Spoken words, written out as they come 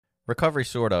Recovery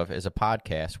Sort Of is a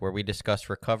podcast where we discuss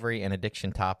recovery and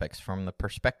addiction topics from the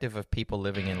perspective of people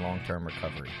living in long-term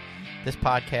recovery. This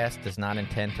podcast does not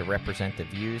intend to represent the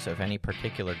views of any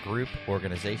particular group,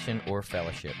 organization, or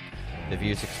fellowship. The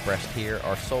views expressed here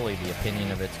are solely the opinion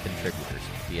of its contributors.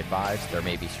 Be advised there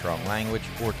may be strong language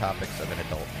or topics of an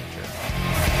adult nature.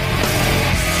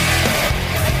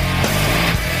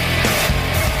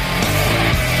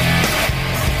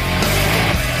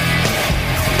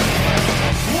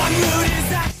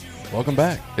 Welcome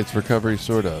back. It's Recovery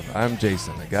Sort Of. I'm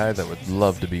Jason, a guy that would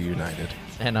love to be united.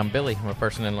 And I'm Billy. I'm a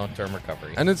person in long-term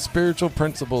recovery. And it's spiritual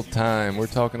principle time. We're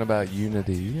talking about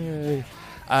unity. Yay.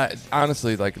 I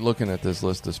honestly, like looking at this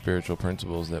list of spiritual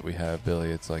principles that we have,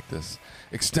 Billy, it's like this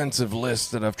extensive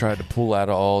list that I've tried to pull out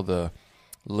of all the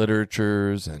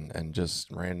literatures and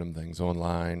just random things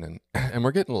online, and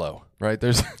we're getting low, right?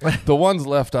 There's the ones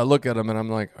left, I look at them and I'm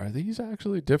like, are these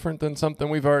actually different than something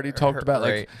we've already talked about?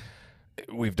 Right. Like,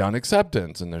 we've done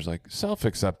acceptance, and there's like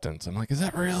self-acceptance. I'm like, is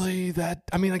that really that?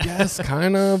 I mean, I guess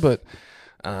kind of, but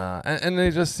and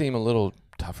they just seem a little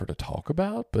tougher to talk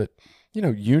about. But you know,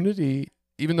 unity,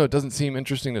 even though it doesn't seem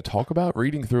interesting to talk about,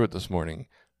 reading through it this morning,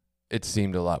 it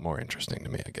seemed a lot more interesting to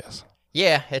me, I guess.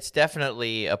 Yeah, it's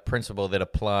definitely a principle that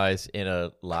applies in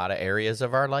a lot of areas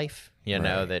of our life, you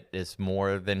know, that is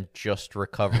more than just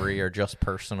recovery or just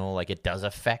personal. Like, it does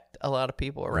affect a lot of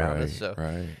people around us. So.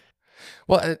 Right.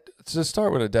 Well, to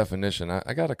start with a definition,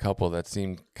 I got a couple that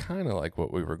seemed kind of like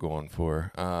what we were going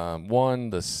for.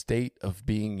 One, the state of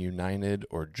being united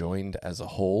or joined as a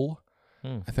whole.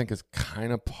 I think is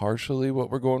kind of partially what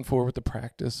we're going for with the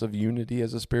practice of unity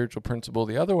as a spiritual principle.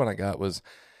 The other one I got was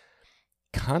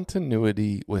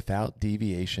continuity without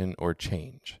deviation or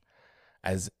change,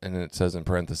 and it says in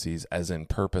parentheses, as in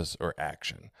purpose or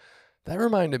action. That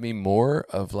reminded me more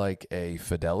of like a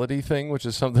fidelity thing, which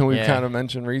is something we've kind of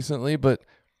mentioned recently, but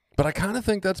I kind of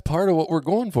think that's part of what we're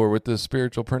going for with this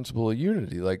spiritual principle of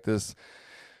unity, like this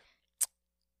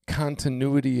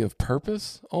continuity of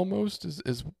purpose almost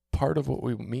is part of what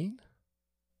we mean.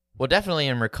 Well, definitely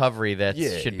in recovery, that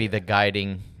should be the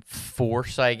guiding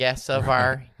force, I guess, of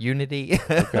our unity.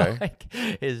 Okay. Like,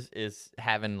 is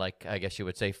having, like, I guess you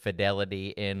would say, fidelity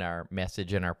in our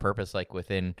message and our purpose. Like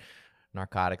within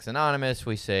Narcotics Anonymous,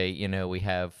 we say, you know, we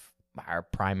have our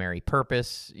primary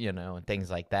purpose, you know, and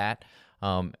things like that.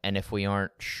 And if we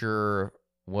aren't sure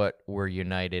what we're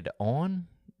united on,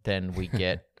 then we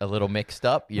get a little mixed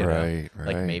up, you know.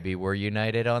 Like maybe we're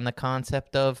united on the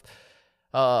concept of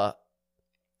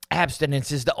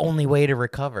abstinence is the only way to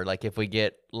recover. Like, if we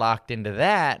get locked into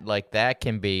that, like, that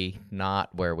can be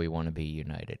not where we want to be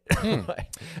united.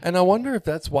 And I wonder if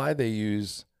that's why they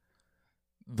use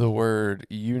the word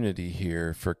unity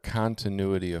here for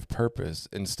continuity of purpose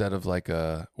instead of like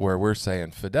where we're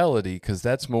saying fidelity, because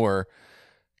that's more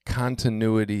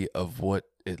continuity of what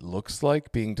it looks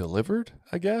like being delivered,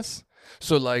 I guess.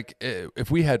 So like if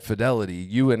we had fidelity,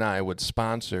 you and I would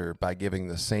sponsor by giving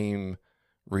the same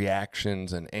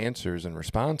reactions and answers and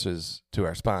responses to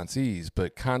our sponsees,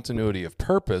 but continuity of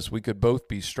purpose, we could both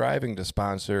be striving to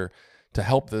sponsor to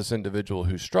help this individual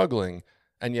who's struggling,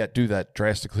 and yet do that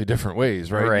drastically different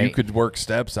ways, right? You could work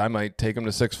steps. I might take them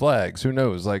to Six Flags. Who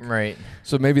knows? Like,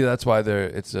 so maybe that's why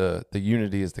the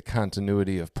unity is the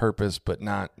continuity of purpose, but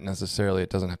not necessarily, it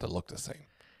doesn't have to look the same.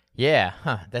 Yeah,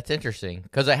 that's interesting,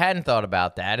 because I hadn't thought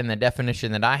about that, and the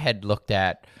definition that I had looked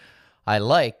at, I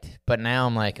liked, but now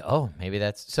I'm like, oh, maybe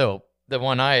that's, so the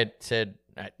one I had said,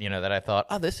 you know, that I thought,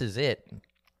 oh, this is it,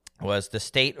 was the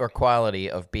state or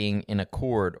quality of being in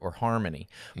accord or harmony.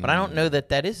 But I don't know that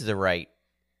that is the right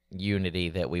unity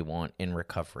that we want in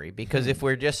recovery, because if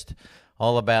we're just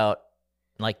all about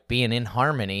like being in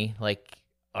harmony, like,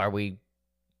 are we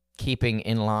keeping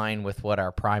in line with what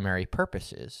our primary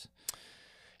purpose is?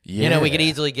 You know, we could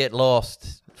easily get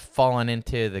lost falling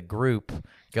into the group,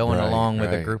 going along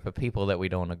with a group of people that we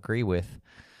don't agree with.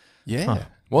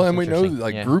 Well, and we know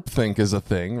like groupthink is a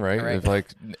thing, right? If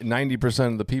like 90%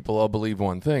 of the people all believe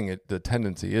one thing, the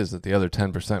tendency is that the other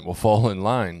 10% will fall in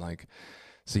line. Like,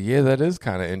 so that is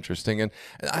kind of interesting. And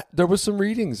there was some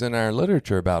readings in our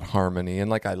literature about harmony, and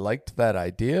like I liked that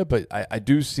idea, but I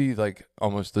do see like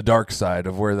almost the dark side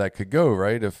of where that could go,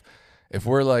 right? If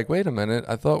we're like, wait a minute,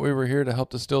 I thought we were here to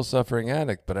help the still suffering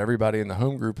addict, but everybody in the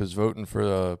home group is voting for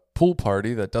a pool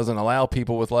party that doesn't allow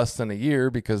people with less than a year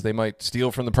because they might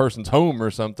steal from the person's home or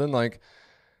something. Like,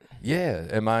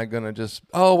 am I going to just,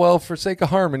 oh, well, for sake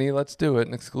of harmony, let's do it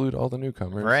and exclude all the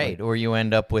newcomers. Right. Like, or you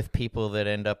end up with people that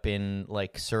end up in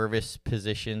like service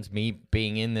positions, me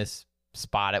being in this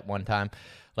spot at one time,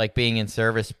 like being in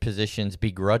service positions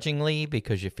begrudgingly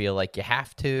because you feel like you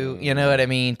have to, you know what I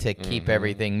mean, to keep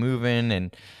everything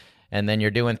moving. and then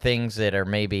you're doing things that are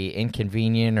maybe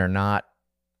inconvenient or not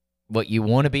what you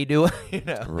want to be doing,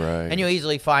 Right. And you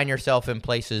easily find yourself in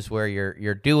places where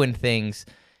you're doing things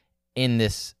in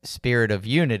this spirit of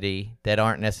unity that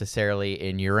aren't necessarily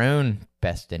in your own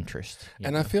best interest.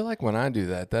 And I feel like when I do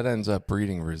that, that ends up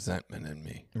breeding resentment in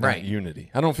me, not Right. unity.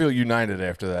 I don't feel united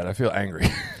after that. I feel angry.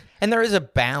 And there is a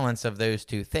balance of those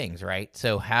two things, right?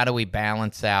 So how do we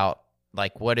balance out,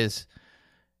 like, what is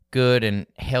good and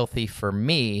healthy for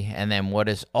me, and then what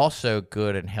is also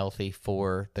good and healthy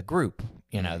for the group,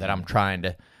 that I'm trying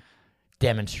to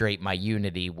demonstrate my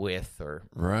unity with, or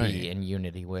Right. be in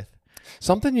unity with.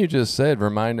 Something you just said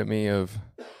reminded me of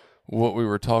what we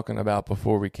were talking about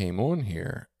before we came on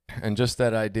here. And just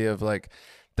that idea of like,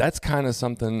 that's kind of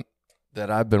something that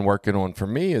I've been working on for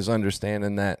me, is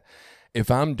understanding that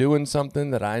if I'm doing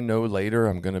something that I know later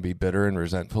I'm going to be bitter and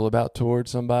resentful about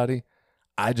towards somebody,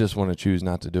 I just want to choose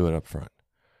not to do it up front.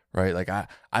 Right? Like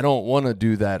I don't want to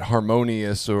do that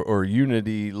harmonious or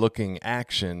unity looking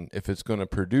action if it's going to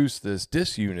produce this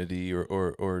disunity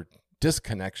or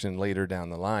disconnection later down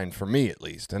the line, for me at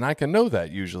least. And I can know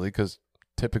that usually because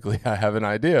typically I have an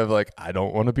idea of like, I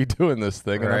don't want to be doing this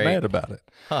thing, and I'm Right. mad about it.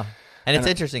 Huh. And it's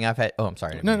interesting. I'm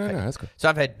sorry. I didn't No, mean to cut you. that's good. So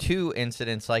I've had 2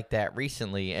 incidents like that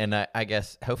recently, and I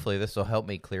guess hopefully this will help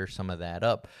me clear some of that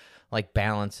up, like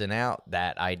balancing out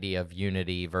that idea of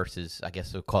unity versus, I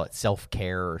guess we'll call it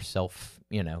self-care or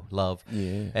love.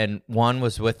 Yeah. And one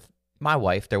was with my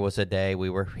wife. There was a day we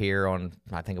were here on,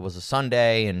 I think it was a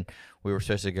Sunday, and we were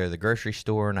supposed to go to the grocery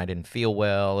store, and I didn't feel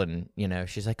well, and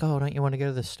she's like, "Oh, don't you want to go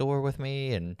to the store with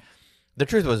me?" And the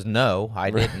truth was, no, I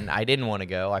didn't. I didn't want to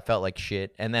go. I felt like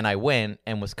shit. And then I went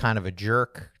and was kind of a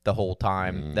jerk the whole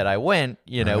time that I went,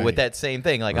 Right. with that same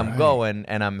thing. Like, I'm Right. going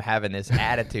and I'm having this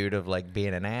attitude of like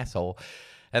being an asshole.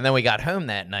 And then we got home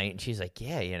that night, and she's like,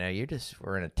 "Yeah, you just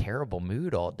were in a terrible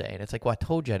mood all day." And it's like, "Well, I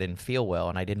told you I didn't feel well,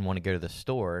 and I didn't want to go to the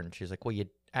store." And she's like, "Well, you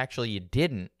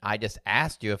didn't. I just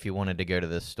asked you if you wanted to go to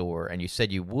the store, and you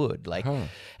said you would." Like,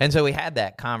 and so we had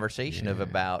that conversation of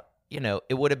about,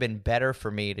 it would have been better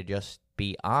for me to just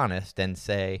be honest and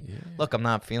say, "Look, I'm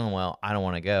not feeling well. I don't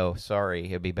want to go. Sorry.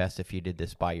 It'd be best if you did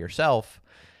this by yourself."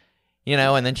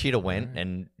 And then she'd have went,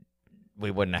 and we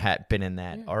wouldn't have been in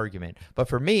that argument. But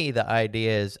for me, the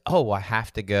idea is, I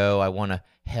have to go. I want to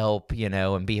help,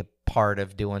 and be a part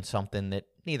of doing something that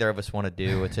neither of us want to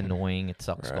do. It's annoying. It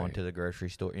sucks going to the grocery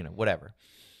store, whatever.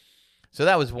 So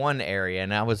that was one area,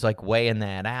 and I was like weighing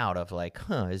that out of like,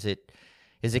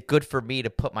 is it good for me to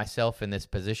put myself in this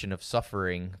position of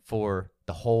suffering for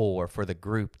the whole or for the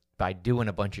group by doing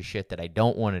a bunch of shit that I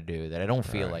don't want to do, that I don't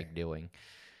feel like doing?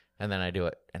 And then I do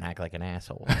it and act like an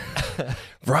asshole.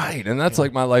 Right. And that's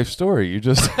like my life story. You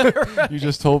just you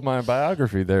just told my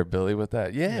biography there, Billy, with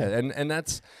that. Yeah. And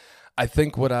that's, I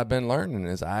think what I've been learning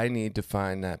is I need to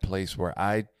find that place where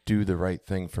I do the right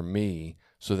thing for me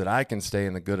so that I can stay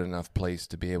in a good enough place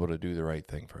to be able to do the right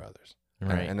thing for others.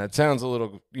 Right. And that sounds a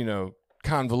little,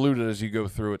 convoluted as you go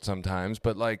through it sometimes,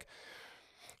 but like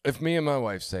if me and my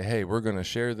wife say, "Hey, we're going to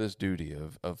share this duty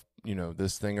of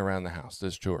this thing around the house,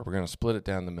 this chore. We're going to split it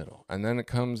down the middle." And then it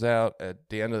comes out at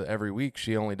the end of every week,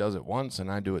 she only does it once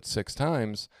and I do it 6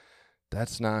 times.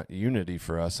 That's not unity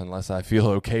for us unless I feel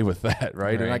okay with that,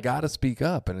 right? And I got to speak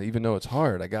up. And even though it's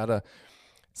hard, I got to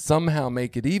somehow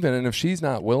make it even. And if she's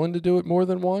not willing to do it more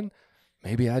than 1,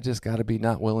 maybe I just got to be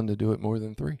not willing to do it more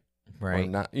than 3. Right. Or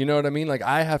not, you know what I mean? Like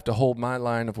I have to hold my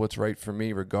line of what's right for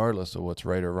me regardless of what's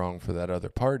right or wrong for that other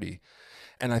party.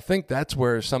 And I think that's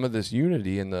where some of this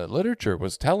unity in the literature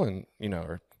was telling,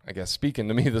 or I guess speaking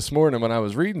to me this morning when I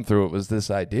was reading through it, was this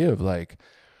idea of like,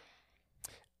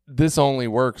 this only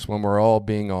works when we're all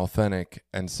being authentic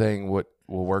and saying what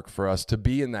will work for us to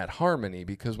be in that harmony.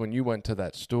 Because when you went to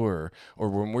that store or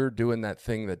when we're doing that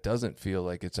thing that doesn't feel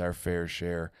like it's our fair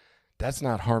share, that's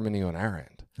not harmony on our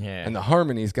end. Yeah. And the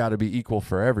harmony's got to be equal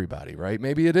for everybody, right?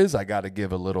 Maybe it is I got to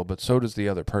give a little, but so does the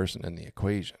other person in the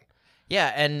equation.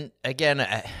 Yeah, and again,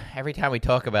 every time we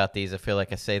talk about these, I feel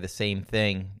like I say the same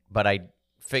thing, but I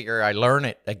figure I learn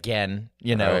it again,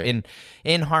 Right.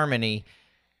 in harmony.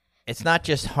 It's not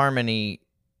just harmony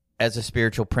as a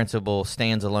spiritual principle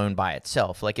stands alone by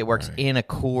itself. Like it works in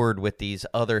accord with these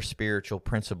other spiritual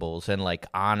principles, and like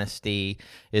honesty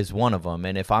is one of them.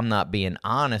 And if I'm not being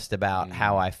honest about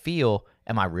how I feel,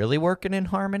 am I really working in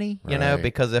harmony? Right.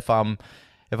 Because if I'm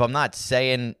not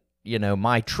saying,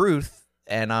 my truth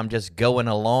and I'm just going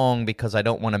along because I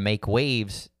don't want to make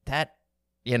waves, that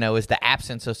is the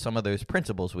absence of some of those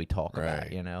principles we talk about,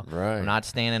 Right. I'm not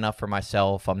standing up for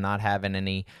myself. I'm not having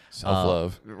any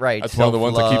Self-love. right. That's one of the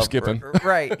ones I keep self-love, skipping.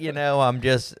 Right. I'm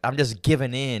just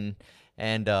giving in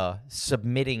and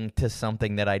submitting to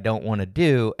something that I don't want to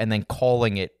do and then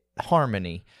calling it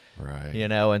harmony. Right.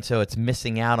 And so it's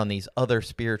missing out on these other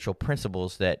spiritual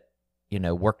principles that,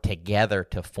 work together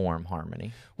to form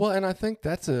harmony. Well, and I think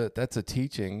that's a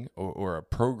teaching or a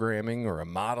programming or a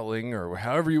modeling or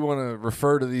however you want to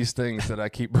refer to these things that I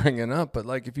keep bringing up. But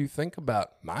like, if you think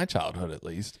about my childhood, at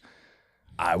least,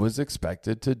 I was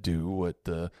expected to do what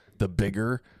the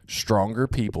bigger, stronger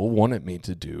people wanted me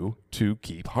to do to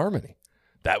keep harmony.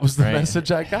 That was the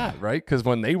message I got, right? Because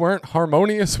when they weren't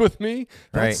harmonious with me,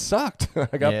 that sucked.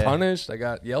 I got punished. I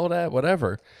got yelled at,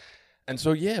 whatever. And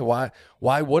so,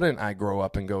 why wouldn't I grow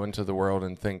up and go into the world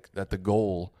and think that the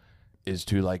goal is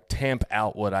to like tamp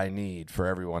out what I need for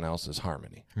everyone else's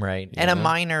harmony? Right. And a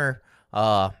minor,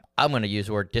 I'm going to use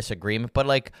the word disagreement, but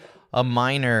like a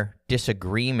minor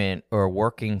disagreement or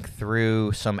working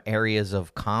through some areas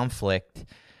of conflict,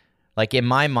 like in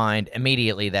my mind,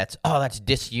 immediately that's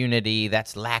disunity,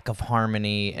 that's lack of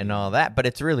harmony and all that. But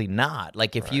it's really not.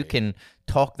 Like if you can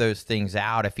talk those things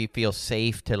out, if you feel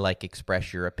safe to like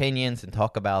express your opinions and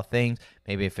talk about things,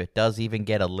 maybe if it does even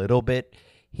get a little bit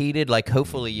heated, like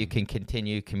hopefully you can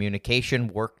continue communication,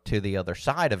 work to the other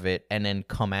side of it, and then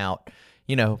come out,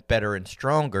 better and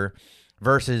stronger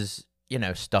versus,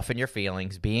 stuffing your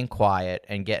feelings, being quiet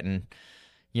and getting,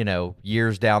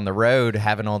 years down the road,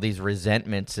 having all these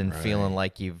resentments and feeling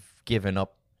like you've given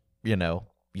up,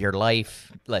 your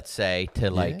life, let's say, to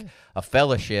like a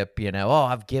fellowship,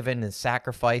 I've given and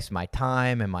sacrificed my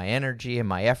time and my energy and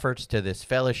my efforts to this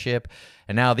fellowship.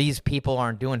 And now these people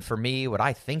aren't doing for me what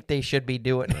I think they should be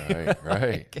doing.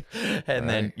 Right. And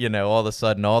then, all of a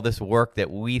sudden, all this work that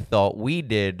we thought we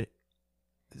did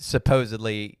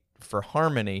supposedly for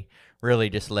harmony really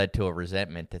just led to a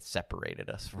resentment that separated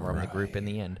us from the group in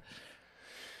the end.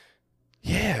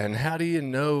 Yeah, and how do you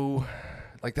know?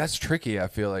 Like, that's tricky, I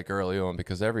feel like, early on,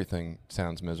 because everything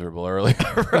sounds miserable early.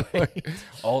 Like,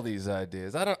 all these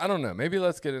ideas. I don't know. Maybe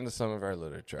let's get into some of our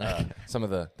literature. Some of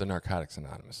the Narcotics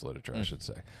Anonymous literature, I should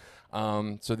say.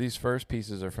 So these first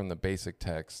pieces are from the basic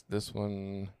text. This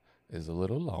one is a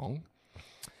little long.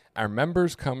 Our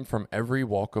members come from every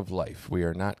walk of life. We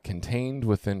are not contained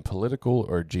within political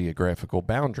or geographical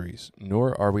boundaries,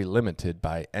 nor are we limited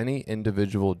by any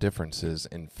individual differences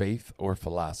in faith or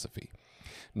philosophy.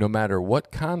 No matter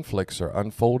what conflicts are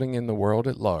unfolding in the world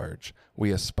at large,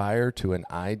 we aspire to an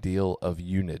ideal of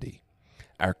unity.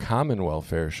 Our common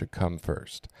welfare should come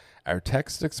first. Our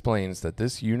text explains that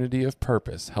this unity of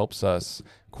purpose helps us,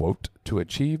 quote, to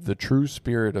achieve the true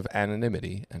spirit of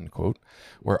anonymity, end quote,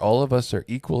 where all of us are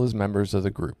equal as members of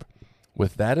the group.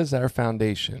 With that as our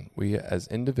foundation, we as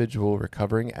individual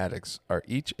recovering addicts are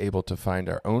each able to find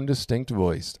our own distinct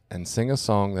voice and sing a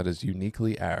song that is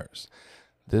uniquely ours.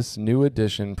 This new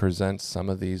edition presents some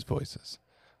of these voices.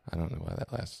 I don't know why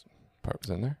that last part was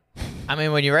in there. I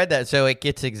mean, when you read that, so it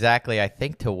gets exactly, I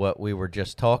think, to what we were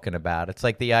just talking about. It's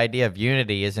like the idea of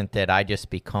unity isn't that I just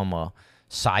become a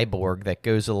cyborg that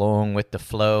goes along with the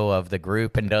flow of the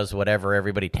group and does whatever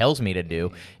everybody tells me to do.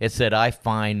 It's that I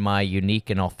find my unique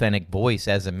and authentic voice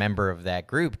as a member of that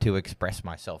group to express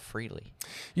myself freely.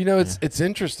 It's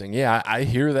interesting. Yeah, I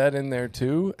hear that in there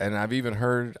too, and I've even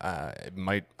heard I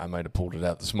might have pulled it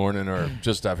out this morning, or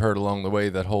just I've heard along the way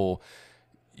that whole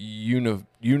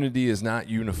unity is not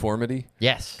uniformity.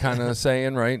 Yes, kind of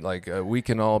saying, right? Like we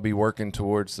can all be working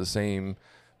towards the same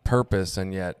purpose,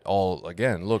 and yet all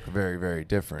again look very, very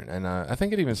different. And I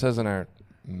think it even says in our,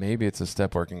 maybe it's the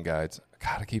step working guides.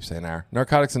 God, I keep saying our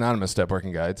Narcotics Anonymous step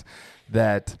working guides,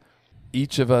 that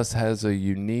each of us has a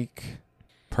unique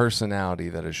personality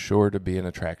that is sure to be an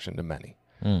attraction to many,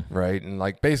 right? And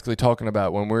like basically talking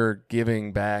about when we're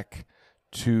giving back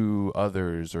to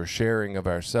others or sharing of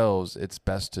ourselves, it's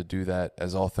best to do that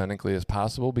as authentically as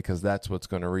possible, because that's what's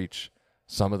going to reach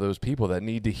some of those people that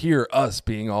need to hear us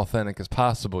being authentic as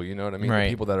possible. You know what I mean? Right. The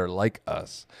people that are like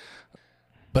us.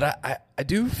 But I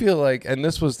do feel like, and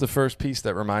this was the first piece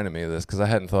that reminded me of this, because I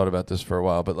hadn't thought about this for a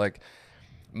while, but like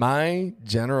my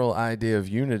general idea of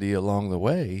unity along the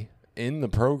way in the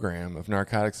program of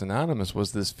Narcotics Anonymous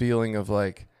was this feeling of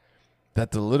like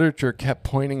that the literature kept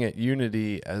pointing at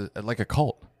unity as like a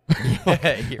cult.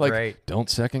 Like, right. Don't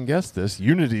second guess this.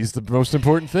 Unity is the most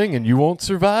important thing, and you won't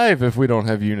survive if we don't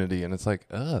have unity. And it's like,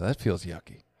 that feels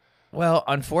yucky. Well,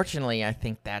 unfortunately, I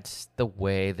think that's the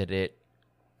way that it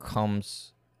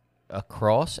comes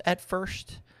across at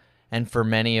first. And for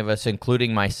many of us,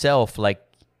 including myself, like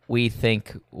we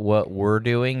think what we're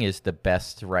doing is the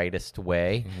best, rightest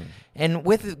way. Mm-hmm. And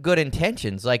with good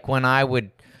intentions, like when I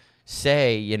would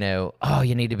say, you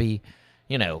need to be,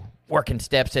 working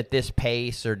steps at this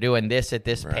pace or doing this at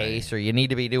this pace, or you need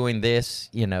to be doing this,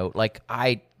 like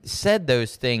I said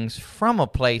those things from a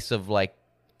place of like,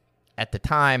 at the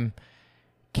time,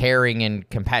 caring and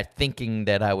thinking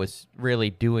that I was really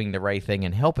doing the right thing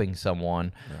and helping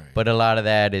someone. Right. But a lot of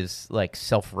that is like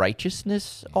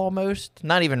self-righteousness almost.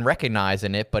 Not even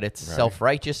recognizing it, but it's Right.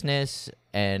 self-righteousness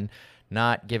and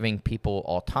not giving people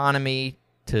autonomy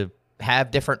to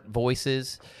have different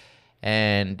voices.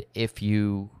 And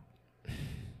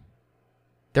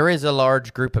there is a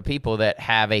large group of people that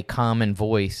have a common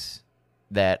voice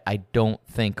that I don't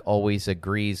think always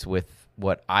agrees with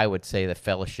what I would say the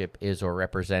fellowship is or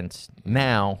represents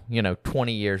now,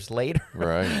 20 years later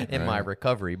Right, in my right.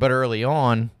 recovery. But early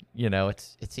on,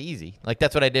 it's easy. Like,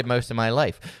 that's what I did most of my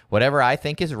life. Whatever I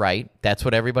think is right, that's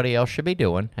what everybody else should be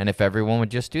doing. And if everyone would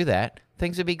just do that,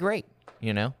 things would be great.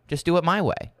 Just do it my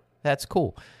way. That's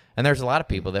cool. And there's a lot of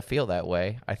people that feel that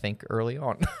way, I think, early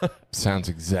on. Sounds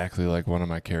exactly like one of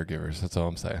my caregivers. That's all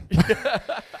I'm saying.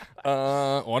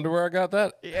 Wonder where I got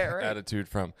that attitude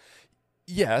from.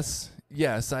 Yes,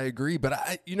 I agree.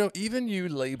 But even you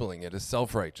labeling it as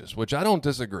self-righteous, which I don't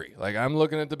disagree. Like, I'm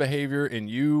looking at the behavior in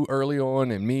you early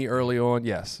on and me early on.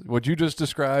 Yes, what you just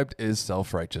described is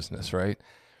self-righteousness, right?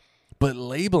 But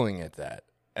labeling it that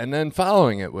and then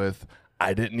following it with,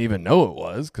 I didn't even know it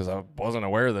was because I wasn't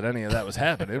aware that any of that was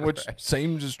happening, which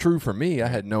seems is true for me. I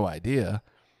had no idea.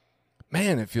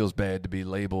 Man, it feels bad to be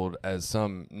labeled as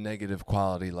some negative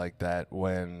quality like that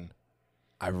when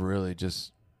I really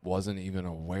just wasn't even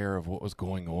aware of what was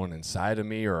going on inside of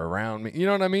me or around me. You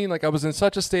know what I mean? Like, I was in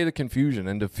such a state of confusion,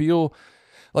 and to feel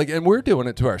like, and we're doing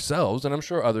it to ourselves, and I'm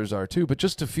sure others are too, but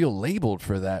just to feel labeled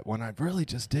for that when I really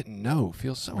just didn't know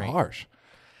feels so harsh.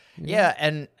 Yeah,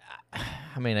 and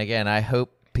I mean, again, I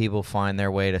hope people find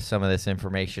their way to some of this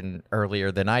information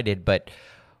earlier than I did, but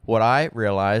what I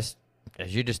realized,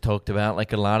 as you just talked about,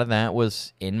 like, a lot of that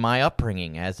was in my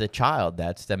upbringing as a child.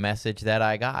 That's the message that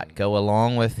I got. Go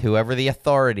along with whoever the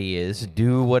authority is.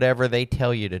 Do whatever they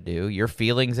tell you to do. Your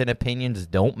feelings and opinions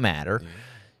don't matter.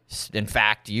 In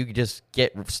fact, you just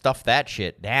stuff that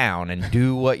shit down and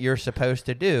do what you're supposed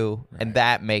to do, and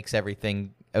that makes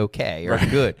everything okay or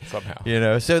good.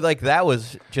 Somehow. So like, that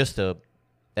was just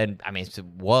and I mean,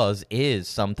 is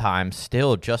sometimes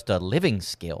still just a living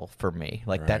skill for me.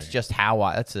 Like, that's just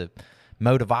that's a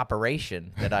mode of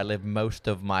operation that I live most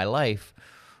of my life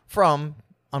from,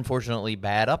 unfortunately,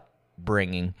 bad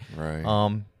upbringing.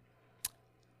 Right.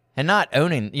 And not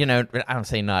owning, I don't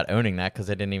say not owning that because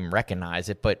I didn't even recognize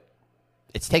it, but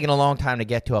it's taken a long time to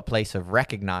get to a place of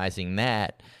recognizing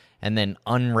that and then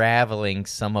unraveling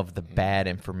some of the bad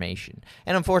information.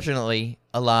 And unfortunately,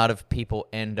 a lot of people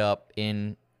end up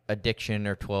in addiction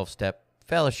or 12-step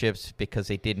fellowships because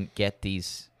they didn't get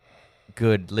these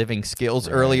good living skills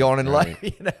early on in life.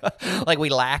 Like, we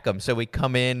lack them. So we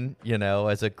come in,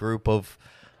 as a group of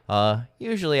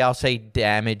usually, I'll say,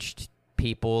 damaged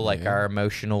people. Like, our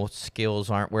emotional skills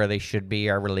aren't where they should be.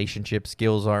 Our relationship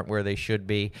skills aren't where they should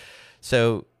be.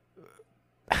 So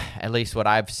at least what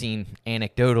I've seen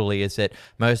anecdotally is that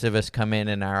most of us come in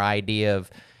and our idea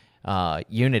of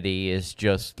unity is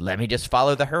just, let me just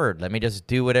follow the herd. Let me just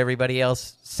do what everybody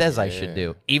else says I should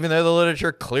do. Even though the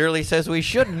literature clearly says we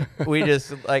shouldn't, we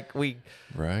just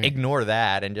ignore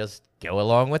that and just go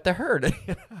along with the herd.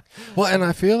 Well, and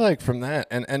I feel like from that,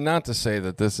 and not to say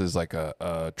that this is like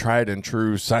a tried and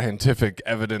true scientific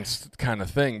evidence kind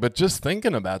of thing, but just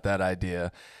thinking about that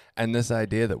idea and this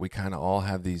idea that we kind of all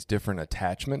have these different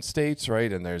attachment states,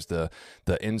 right? And there's the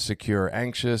insecure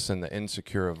anxious and the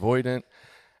insecure avoidant.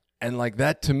 And like,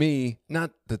 that to me,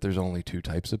 not that there's only two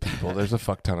types of people, there's a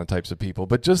fuck ton of types of people,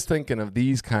 but just thinking of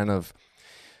these kind of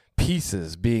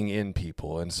pieces being in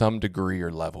people in some degree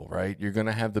or level, right? You're going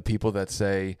to have the people that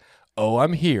say, oh,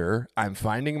 I'm here. I'm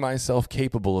finding myself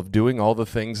capable of doing all the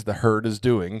things the herd is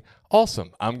doing.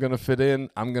 Awesome. I'm going to fit in.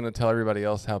 I'm going to tell everybody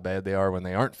else how bad they are when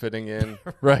they aren't fitting in,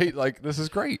 right? Like, this is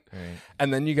great. Right.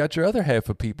 And then you got your other half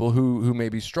of people who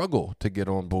maybe struggle to get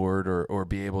on board or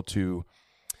be able to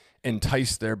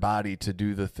entice their body to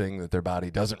do the thing that their body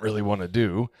doesn't really want to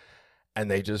do. And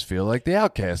they just feel like the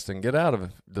outcast and get out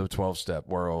of the 12-step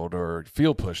world or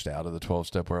feel pushed out of the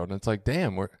 12-step world. And it's like,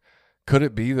 damn, could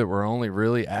it be that we're only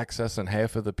really accessing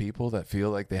half of the people that feel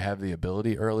like they have the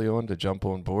ability early on to jump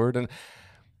on board? And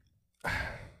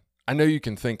I know you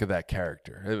can think of that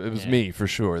character. It was me for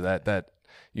sure. That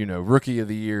Rookie of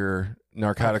the Year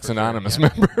Narcotics Anonymous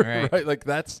member, right? Like,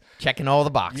 that's checking all the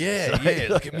boxes. Yeah.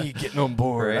 Look at me getting on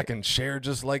board. Right. I can share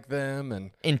just like them,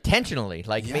 and intentionally,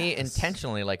 like me,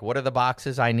 intentionally, like, what are the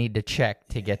boxes I need to check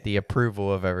to get the approval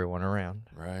of everyone around?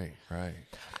 Right.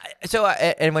 So,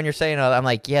 and when you're saying that, I'm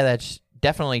like, yeah, that's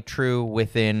definitely true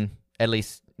within at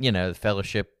least the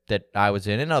fellowship that I was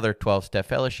in and other 12-step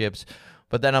fellowships.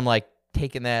 But then I'm like,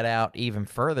 taking that out even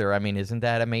further, I mean, isn't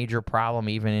that a major problem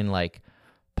even in like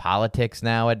politics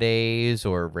nowadays,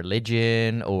 or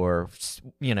religion, or,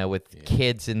 you know, with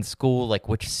kids in school, like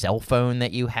which cell phone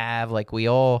that you have? Like we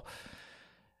all,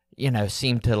 you know,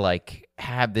 seem to like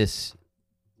have this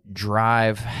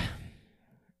drive.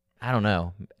 I don't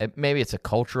know. Maybe it's a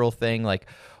cultural thing. Like,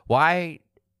 why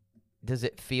does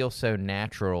it feel so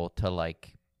natural to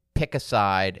like pick a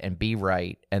side and be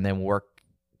right and then work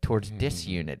towards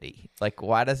disunity? Like,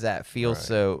 why does that feel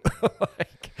so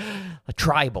like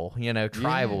tribal? You know,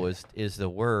 tribal is the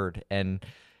word. And,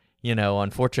 you know,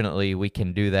 unfortunately, we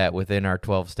can do that within our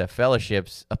 12-step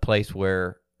fellowships, a place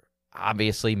where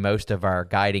obviously most of our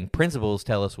guiding principles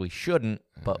tell us we shouldn't,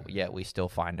 but yet we still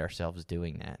find ourselves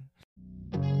doing that.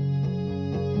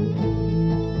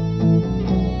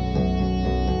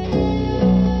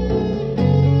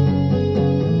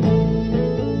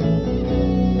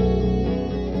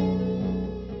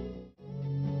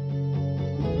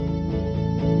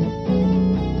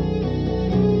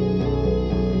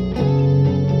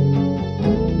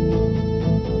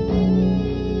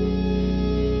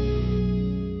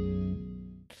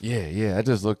 Yeah, I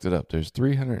just looked it up. There's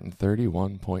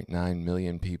 331.9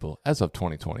 million people as of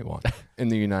 2021 in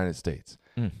the United States.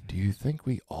 Do you think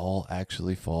we all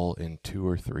actually fall in 2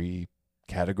 or 3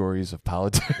 categories of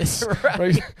politics?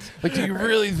 Right. Like, do you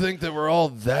really think that we're all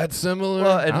that similar?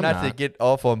 Well, and not to get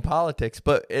off on politics,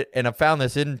 but and I found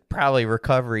this in probably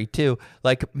recovery too.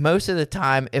 Like most of the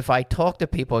time, if I talk to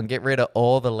people and get rid of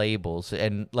all the labels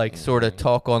and like sort of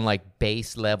talk on like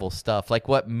base level stuff, like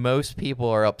what most people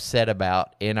are upset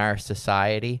about in our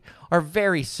society are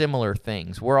very similar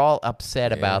things. We're all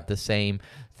upset about the same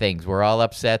things. We're all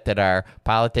upset that our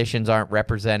politicians aren't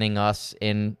representing us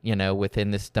in, you know,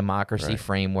 within this democracy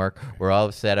framework. We're all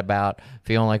upset about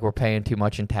feeling like we're paying too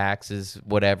much in taxes,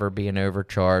 whatever, being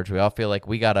overcharged. We all feel like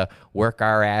we got to work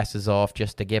our asses off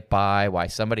just to get by, while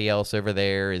somebody else over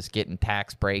there is getting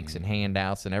tax breaks and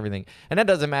handouts and everything. And that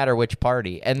doesn't matter which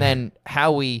party. And then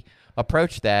how we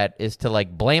approach that is to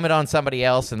like blame it on somebody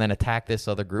else and then attack this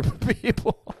other group of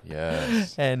people.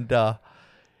 Yes. And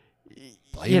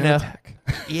you know,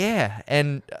 yeah,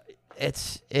 and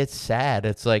it's sad.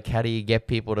 It's like, how do you get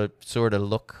people to sort of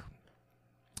look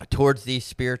towards these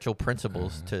spiritual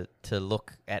principles to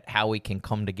look at how we can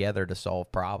come together to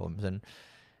solve problems? And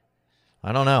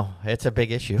I don't know. It's a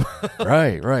big issue.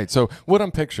 Right. So what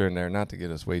I'm picturing there, not to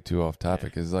get us way too off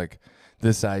topic, is like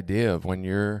this idea of when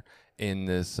you're in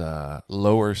this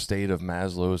lower state of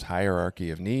Maslow's hierarchy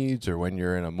of needs, or when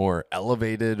you're in a more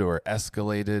elevated or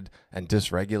escalated and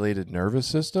dysregulated nervous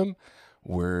system,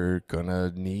 we're going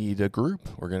to need a group.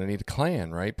 We're going to need a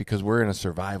clan, right? Because we're in a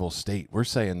survival state. We're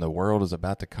saying the world is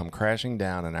about to come crashing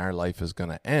down and our life is going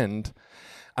to end.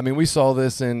 I mean, we saw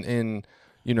this in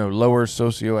you know, lower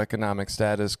socioeconomic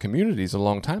status communities a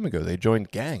long time ago. They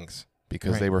joined gangs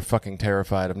because they were fucking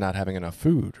terrified of not having enough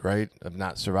food, right? Of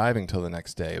not surviving till the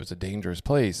next day. It was a dangerous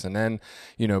place. And then,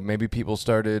 you know, maybe people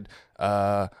started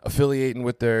affiliating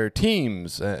with their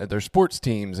teams, their sports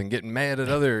teams, and getting mad at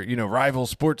other, you know, rival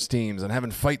sports teams and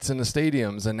having fights in the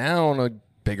stadiums. And now on a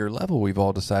bigger level, we've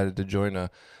all decided to join a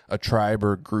tribe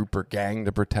or group or gang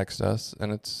to protect us.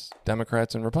 And it's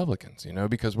Democrats and Republicans, you know,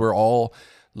 because we're all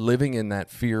living in that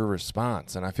fear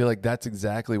response. And I feel like that's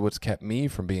exactly what's kept me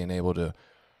from being able to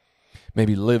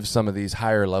maybe live some of these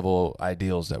higher level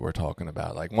ideals that we're talking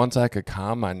about. Like once I could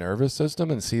calm my nervous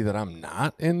system and see that I'm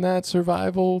not in that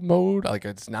survival mode, like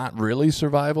it's not really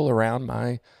survival around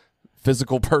my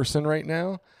physical person right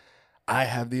now, I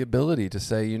have the ability to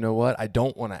say, you know what, I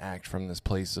don't want to act from this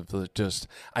place of just,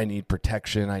 I need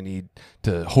protection. I need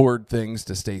to hoard things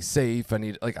to stay safe.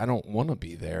 I don't want to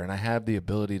be there. And I have the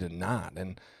ability to not.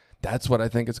 And that's what I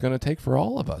think it's going to take for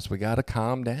all of us. We got to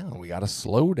calm down. We got to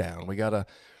slow down. We got to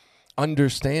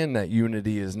understand that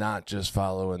unity is not just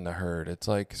following the herd. It's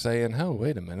like saying, oh,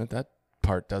 wait a minute, that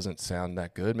part doesn't sound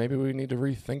that good. Maybe we need to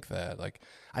rethink that. Like,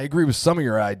 I agree with some of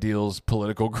your ideals,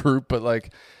 political group, but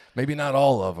like maybe not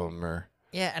all of them. Or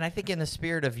yeah, and I think in the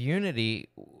spirit of unity,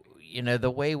 you know,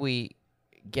 the way we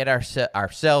get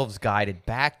ourselves guided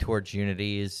back towards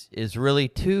unity is really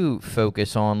to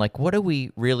focus on, like, what are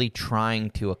we really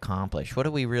trying to accomplish? What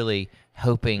are we really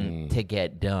hoping to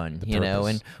get done? You know,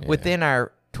 and within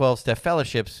our 12-step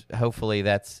fellowships, hopefully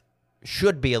that's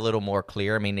should be a little more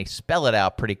clear. I mean, they spell it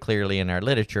out pretty clearly in our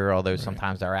literature, although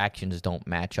sometimes our actions don't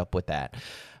match up with that.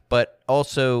 But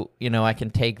also, you know, I can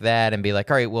take that and be like,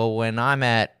 all right, well, when I'm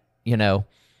at, you know,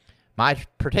 my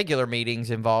particular meetings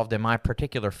involved in my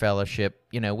particular fellowship,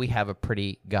 we have a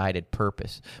pretty guided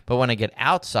purpose. But when I get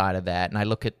outside of that and I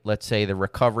look at, let's say, the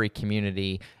recovery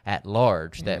community at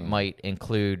large, that might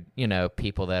include,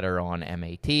 people that are on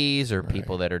MATs or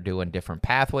people that are doing different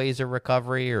pathways of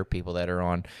recovery or people that are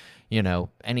on,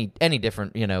 any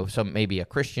different, some maybe a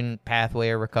Christian pathway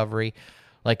of recovery.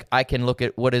 Like, I can look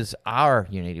at what is our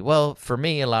unity. Well, for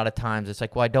me, a lot of times it's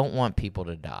like, well, I don't want people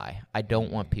to die. I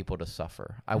don't want people to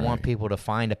suffer. I want people to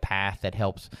find a path that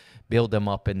helps build them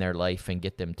up in their life and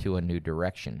get them to a new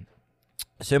direction.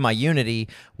 So my unity,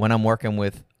 when I'm working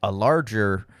with a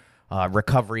larger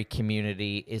recovery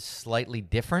community, is slightly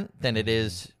different than it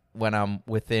is when I'm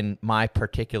within my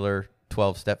particular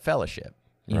 12-step fellowship,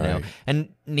 you know,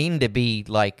 and needing to be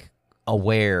like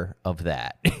aware of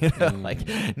that, like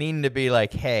needing to be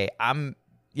like, hey, I'm,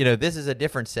 this is a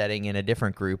different setting in a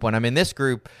different group. When I'm in this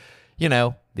group,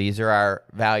 these are our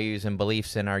values and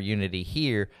beliefs and our unity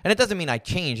here. And it doesn't mean I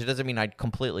change. It doesn't mean I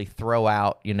completely throw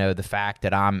out, the fact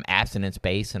that I'm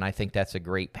abstinence-based and I think that's a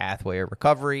great pathway of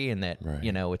recovery and that,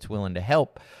 it's willing to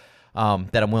help,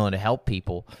 that I'm willing to help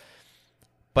people.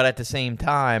 But at the same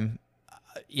time,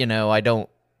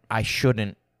 I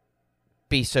shouldn't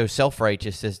be so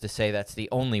self-righteous as to say that's the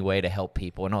only way to help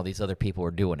people and all these other people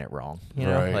are doing it wrong.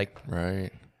 Right.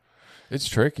 It's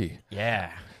tricky.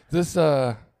 Yeah. This,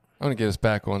 I'm going to get us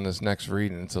back on this next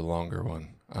reading. It's a longer one,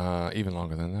 even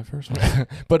longer than that first one.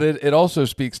 But it also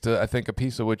speaks to, I think, a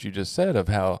piece of what you just said of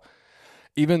how,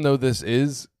 even though this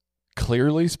is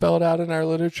clearly spelled out in our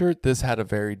literature, this had a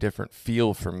very different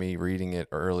feel for me reading it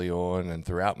early on and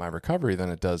throughout my recovery than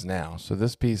it does now. So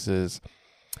this piece is,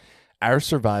 our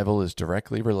survival is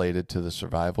directly related to the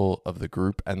survival of the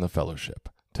group and the fellowship.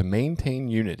 To maintain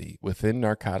unity within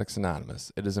Narcotics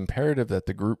Anonymous, it is imperative that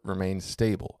the group remains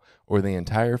stable, or the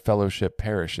entire fellowship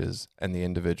perishes and the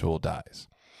individual dies.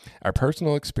 Our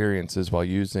personal experiences while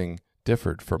using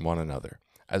differed from one another.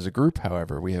 As a group,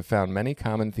 however, we have found many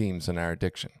common themes in our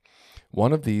addiction.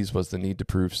 One of these was the need to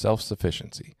prove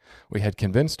self-sufficiency. We had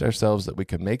convinced ourselves that we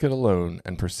could make it alone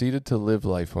and proceeded to live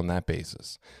life on that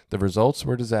basis. The results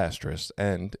were disastrous,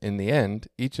 and, in the end,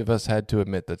 each of us had to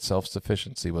admit that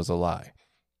self-sufficiency was a lie.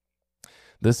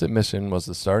 This admission was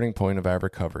the starting point of our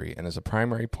recovery and is a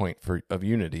primary point of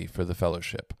unity for the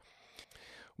fellowship.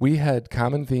 We had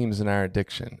common themes in our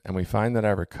addiction, and we find that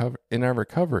in our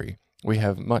recovery, we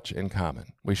have much in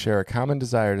common. We share a common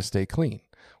desire to stay clean.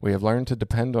 We have learned to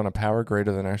depend on a power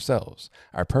greater than ourselves.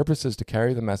 Our purpose is to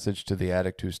carry the message to the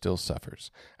addict who still suffers.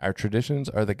 Our traditions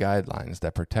are the guidelines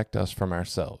that protect us from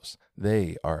ourselves.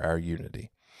 They are our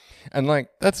unity. And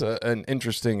that's an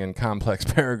interesting and complex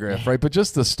paragraph, right? But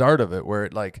just the start of it, where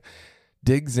it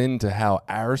digs into how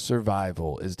our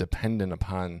survival is dependent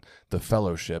upon the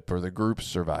fellowship or the group's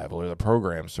survival or the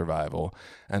program's survival,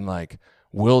 and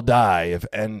will die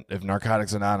if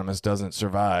Narcotics Anonymous doesn't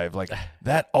survive.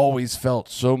 That always felt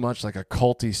so much like a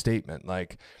culty statement.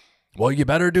 Well, you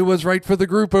better do what's right for the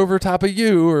group over top of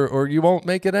you, or you won't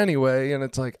make it anyway. And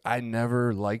it's I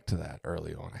never liked that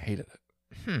early on. I hated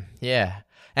it. Yeah.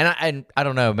 And I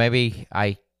don't know, maybe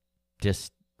I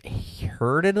just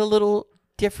heard it a little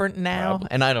different now. Probably.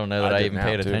 And I don't know that I even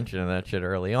paid attention to that shit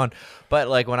early on. But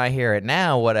when I hear it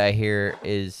now, what I hear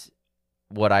is,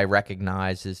 what I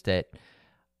recognize is that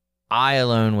I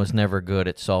alone was never good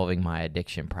at solving my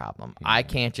addiction problem. I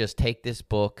can't just take this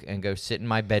book and go sit in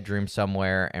my bedroom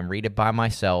somewhere and read it by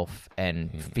myself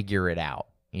and figure it out.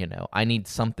 I need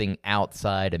something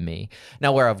outside of me.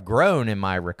 Now, where I've grown in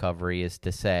my recovery is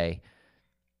to say,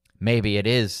 maybe it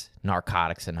is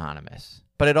Narcotics Anonymous,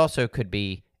 but it also could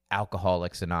be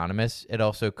Alcoholics Anonymous. It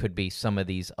also could be some of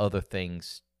these other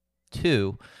things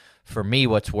too. For me,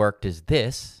 what's worked is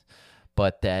this,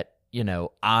 but that,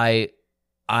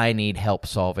 I need help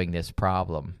solving this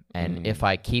problem. And if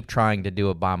I keep trying to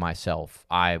do it by myself,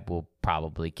 I will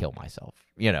probably kill myself,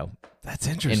 That's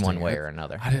interesting. In one way or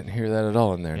another. I didn't hear that at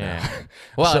all in there now.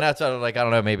 Well, and that's I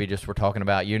don't know, maybe just we're talking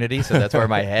about unity, so that's where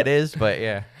my head is, but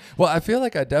yeah. Well, I feel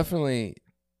like I definitely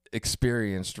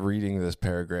experienced reading this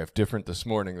paragraph different this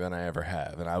morning than I ever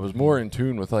have. And I was more in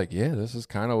tune with this is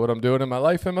kind of what I'm doing in my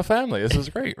life and my family. This is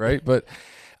great, right? But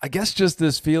I guess just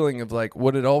this feeling of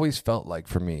what it always felt like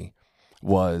for me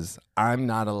was I'm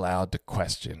not allowed to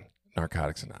question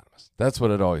Narcotics Anonymous. That's what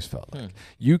it always felt like.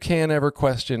 You can't ever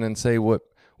question and say what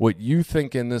you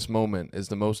think in this moment is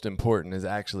the most important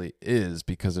is,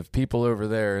 because if people over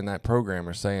there in that program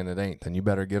are saying it ain't, then you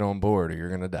better get on board or you're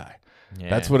going to die. Yeah.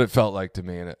 That's what it felt like to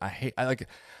me. And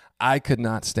I could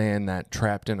not stand that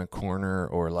trapped in a corner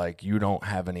or you don't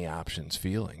have any options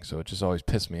feeling. So it just always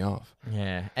pissed me off.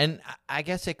 Yeah. And I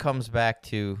guess it comes back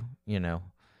to,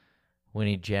 we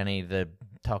need Jenny to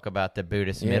talk about the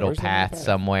Buddhist Yeah, middle where's the middle path path?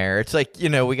 somewhere. It's like,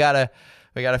 we gotta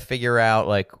figure out,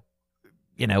 like,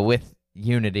 with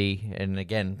unity, and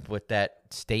again with that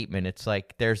statement, it's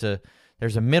like there's a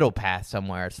middle path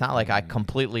somewhere. It's not like I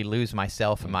completely lose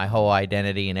myself and my whole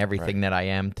identity and everything that I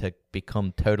am to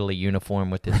become totally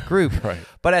uniform with this group. Right.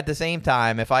 But at the same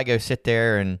time, if I go sit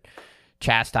there and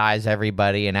chastise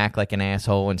everybody and act like an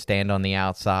asshole and stand on the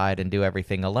outside and do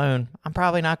everything alone, I'm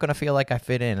probably not going to feel like I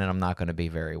fit in, and I'm not going to be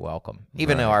very welcome.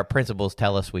 Even though our principles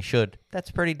tell us we should,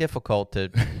 that's pretty difficult to,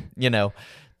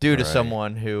 do to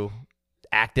someone who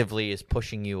actively is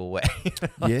pushing you away.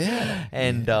 Yeah.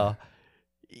 And,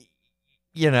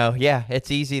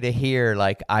 it's easy to hear,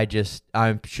 like, I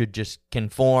should just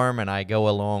conform and I go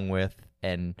along with,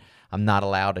 and I'm not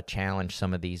allowed to challenge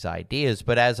some of these ideas.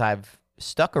 But as I've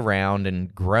stuck around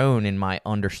and grown in my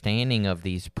understanding of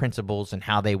these principles and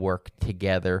how they work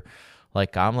together,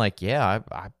 like, I'm like, I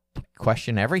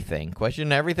question everything.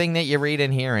 Question everything that you read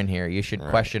and hear in here. You should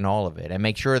question all of it and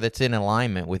make sure that's in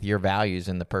alignment with your values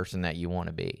and the person that you want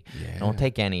to be. Yeah. Don't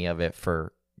take any of it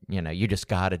for, you just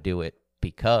got to do it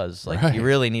because, like, you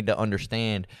really need to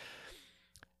understand.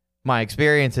 My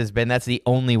experience has been that's the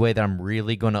only way that I'm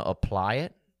really going to apply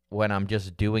it. When I'm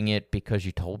just doing it because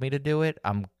you told me to do it,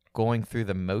 I'm going through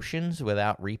the motions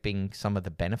without reaping some of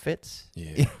the benefits.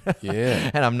 Yeah.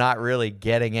 Yeah. And I'm not really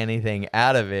getting anything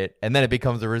out of it. And then it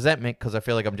becomes a resentment because I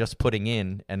feel like I'm just putting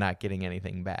in and not getting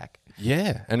anything back.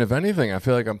 Yeah. And if anything, I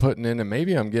feel like I'm putting in and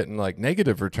maybe I'm getting like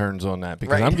negative returns on that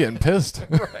because I'm getting pissed.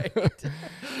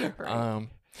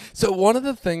 So one of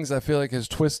the things I feel like has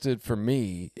twisted for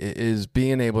me is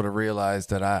being able to realize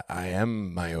that I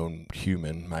am my own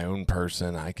human, my own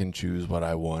person. I can choose what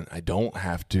I want. I don't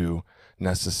have to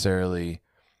necessarily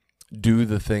do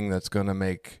the thing that's going to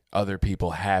make other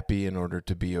people happy in order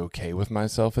to be okay with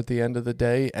myself at the end of the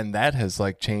day. And that has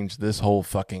like changed this whole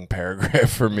fucking paragraph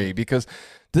for me because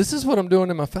this is what I'm doing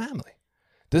in my family.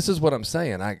 This is what I'm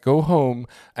saying. I go home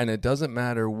and it doesn't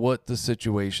matter what the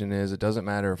situation is. It doesn't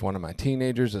matter if one of my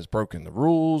teenagers has broken the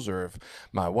rules or if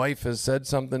my wife has said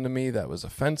something to me that was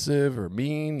offensive or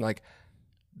mean. Like,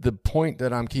 the point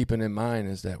that I'm keeping in mind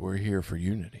is that we're here for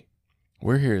unity.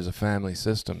 We're here as a family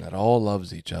system that all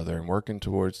loves each other and working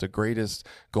towards the greatest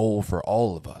goal for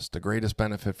all of us, the greatest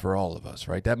benefit for all of us,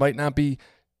 right? That might not be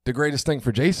the greatest thing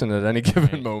for Jason at any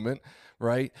given moment,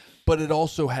 right? But it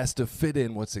also has to fit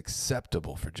in what's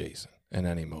acceptable for Jason in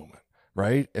any moment,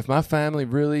 right? If my family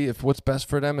really, if what's best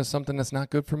for them is something that's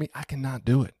not good for me, I cannot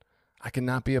do it. I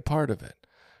cannot be a part of it,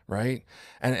 right?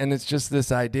 And it's just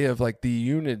this idea of like the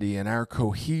unity and our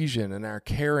cohesion and our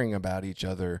caring about each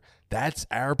other. That's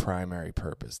our primary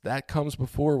purpose. That comes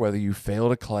before whether you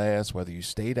failed a class, whether you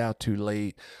stayed out too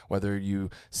late, whether you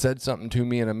said something to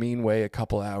me in a mean way a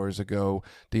couple hours ago.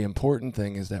 The important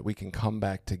thing is that we can come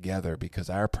back together because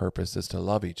our purpose is to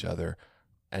love each other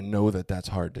and know that that's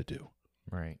hard to do.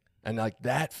 Right. And like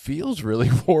that feels really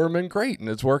warm and great and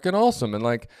it's working awesome. And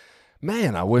like,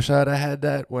 man, I wish I'd have had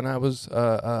that when I was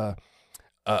a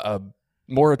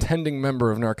more attending member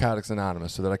of Narcotics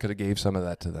Anonymous so that I could have gave some of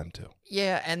that to them too.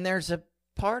 Yeah, and there's a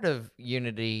part of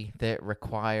unity that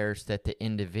requires that the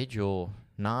individual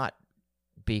not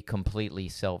be completely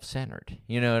self-centered.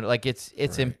 Like it's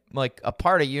Right. like a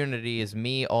part of unity is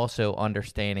me also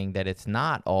understanding that it's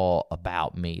not all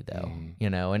about me though.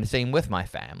 And the same with my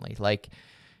family. Like,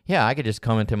 yeah, I could just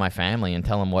come into my family and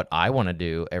tell them what I want to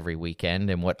do every weekend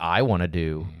and what I want to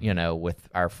do, with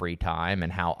our free time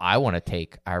and how I want to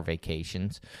take our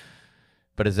vacations.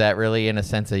 But is that really in a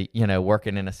sense of,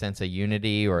 working in a sense of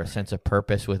unity or a sense of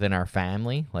purpose within our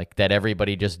family? Like that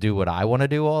everybody just do what I want to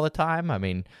do all the time? I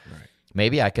mean,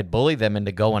 maybe I could bully them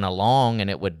into going along and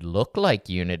it would look like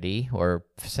unity or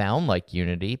sound like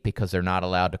unity because they're not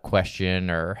allowed to question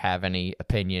or have any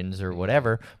opinions or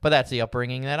whatever. But that's the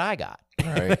upbringing that I got.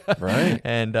 Right.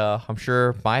 And I'm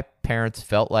sure my parents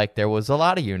felt like there was a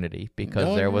lot of unity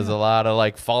because there was a lot of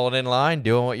like falling in line,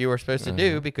 doing what you were supposed to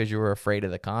do because you were afraid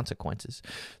of the consequences.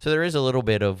 So there is a little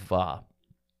bit of a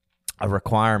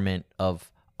requirement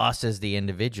of us as the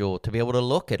individual to be able to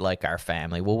look at like our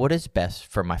family. Well, what is best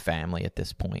for my family at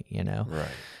this point? Right.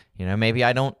 Maybe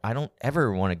I don't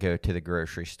ever want to go to the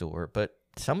grocery store, but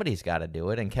somebody's got to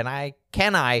do it. And can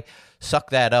I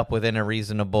suck that up within a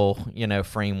reasonable,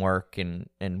 framework? And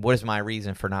what is my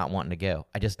reason for not wanting to go?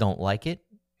 I just don't like it.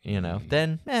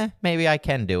 Then maybe I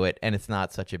can do it and it's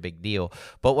not such a big deal.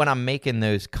 But when I'm making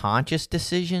those conscious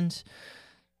decisions,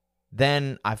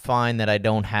 then I find that I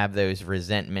don't have those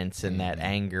resentments and that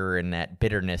anger and that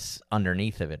bitterness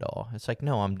underneath of it all. It's like,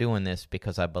 no, I'm doing this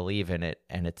because I believe in it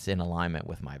and it's in alignment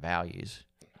with my values.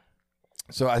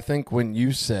 So I think when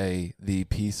you say the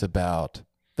piece about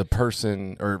the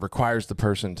person, or it requires the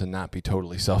person to not be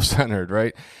totally self-centered,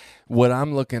 right? What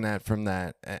I'm looking at from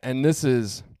that, and this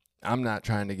is, I'm not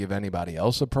trying to give anybody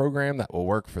else a program that will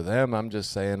work for them. I'm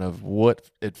just saying of what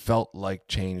it felt like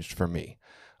changed for me.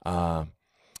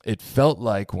 It felt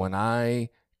like when I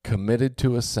committed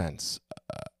to a sense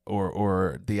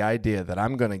or the idea that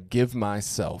I'm going to give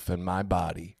myself and my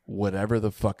body whatever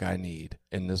the fuck I need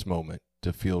in this moment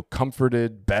to feel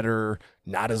comforted, better,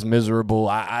 not as miserable.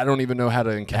 I don't even know how to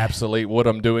encapsulate what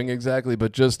I'm doing exactly,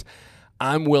 but just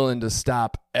I'm willing to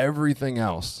stop everything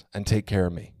else and take care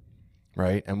of me,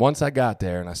 right? And once I got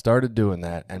there and I started doing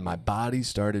that and my body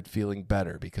started feeling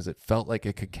better because it felt like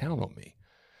it could count on me.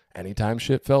 Anytime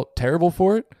shit felt terrible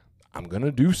for it, I'm going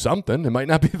to do something. It might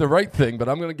not be the right thing, but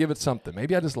I'm going to give it something.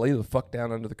 Maybe I just lay the fuck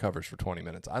down under the covers for 20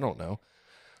 minutes. I don't know.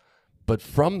 But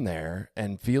from there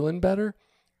and feeling better,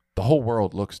 the whole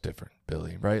world looks different,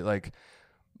 Billy, right? Like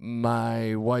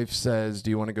my wife says, do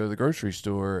you want to go to the grocery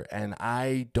store? And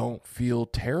I don't feel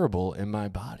terrible in my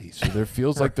body. So there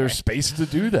feels like there's space to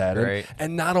do that. Right.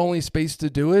 And not only space to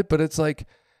do it, but it's like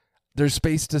there's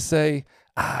space to say,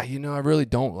 I really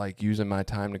don't like using my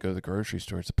time to go to the grocery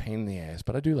store. It's a pain in the ass,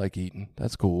 but I do like eating.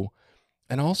 That's cool.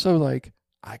 And also, like,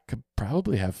 I could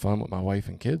probably have fun with my wife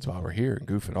and kids while we're here and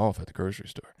goofing off at the grocery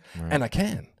store. Right. And I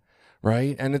can,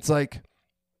 right? And it's like,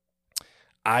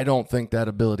 I don't think that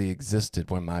ability existed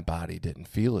when my body didn't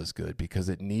feel as good because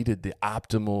it needed the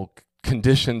optimal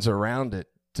conditions around it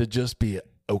to just be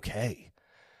okay.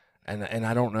 And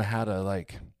I don't know how to,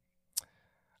 like,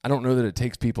 I don't know that it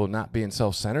takes people not being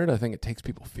self-centered. I think it takes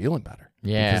people feeling better.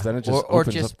 Yeah. Because then it just or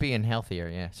just being healthier.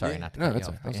 Yeah. Sorry, not to cut you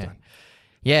off. That's fine.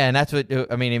 Yeah, and that's what,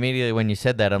 I mean, immediately when you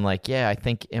said that, I'm like, yeah, I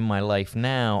think in my life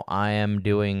now, I am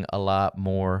doing a lot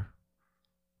more,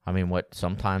 I mean, what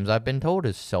sometimes I've been told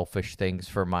is selfish things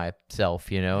for myself,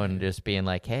 and just being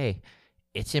like, hey,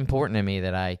 it's important to me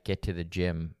that I get to the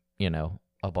gym,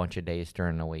 a bunch of days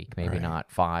during the week, maybe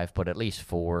not 5, but at least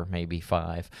 4, maybe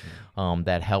 5.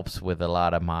 That helps with a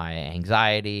lot of my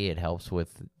anxiety. It helps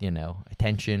with,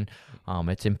 attention.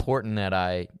 It's important that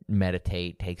I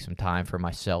meditate, take some time for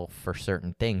myself for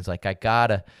certain things. Like I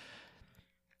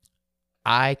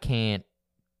can't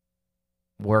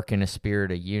work in a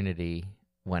spirit of unity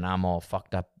when I'm all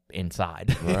fucked up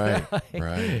inside. Right,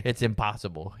 right. It's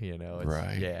impossible,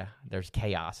 Right. Yeah, there's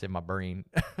chaos in my brain.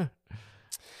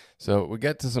 So we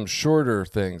get to some shorter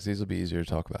things. These will be easier to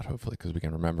talk about, hopefully, because we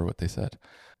can remember what they said.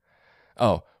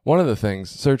 Oh, one of the things,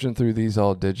 searching through these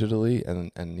all digitally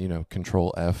and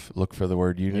Control F, look for the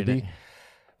word unity.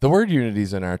 The word unity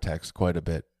is in our text quite a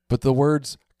bit, but the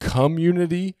words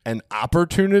community and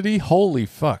opportunity, holy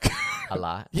fuck. A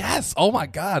lot. Yes. Oh my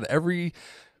God. Every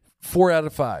 4 out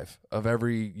of 5 of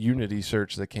every unity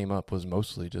search that came up was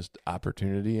mostly just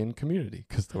opportunity and community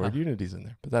because the word unity's in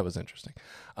there. But that was interesting.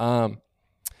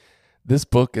 This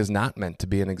book is not meant to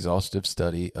be an exhaustive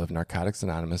study of Narcotics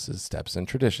Anonymous' steps and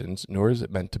traditions, nor is it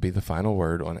meant to be the final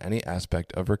word on any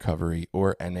aspect of recovery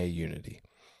or NA unity.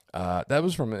 That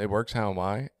was from It Works, How Am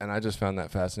I? And I just found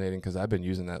that fascinating because I've been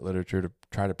using that literature to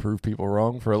try to prove people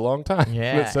wrong for a long time.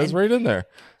 Yeah. It says right in there.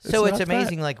 So it's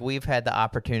amazing, like we've had the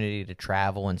opportunity to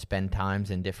travel and spend times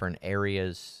in different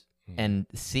areas and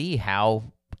see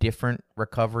how different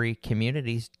recovery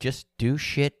communities just do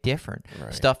shit different.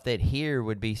 Right. Stuff that here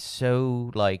would be so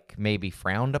like maybe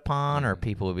frowned upon or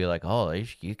people would be like, oh,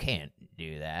 you can't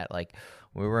do that. Like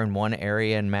we were in one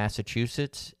area in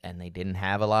Massachusetts and they didn't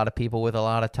have a lot of people with a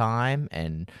lot of time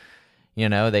and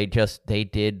they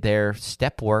did their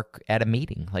step work at a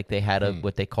meeting. Like they had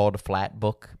what they called a flat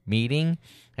book meeting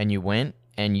and you went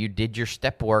and you did your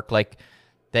step work. Like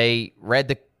they read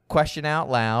the question out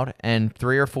loud and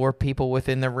 3 or 4 people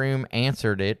within the room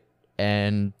answered it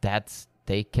and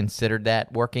they considered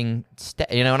that working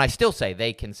and I still say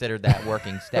they considered that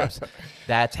working steps.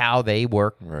 That's how they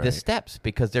work the steps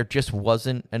because there just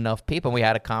wasn't enough people. We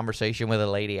had a conversation with a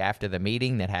lady after the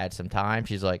meeting that had some time.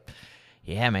 She's like,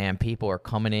 yeah, man, people are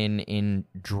coming in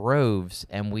droves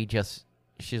and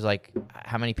she's like,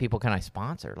 how many people can I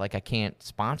sponsor? Like I can't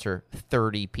sponsor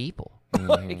 30 people.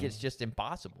 Like it's just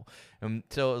impossible. And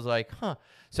so it was like,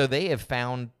 so they have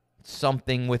found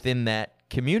something within that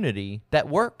community that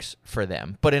works for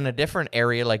them. But in a different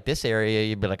area like this area,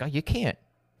 you'd be like, oh, you can't.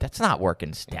 That's not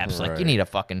working steps. Like you need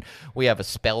we have a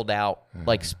spelled out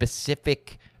like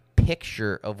specific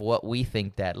picture of what we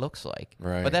think that looks like.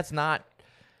 Right. But that's not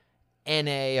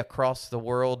NA across the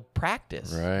world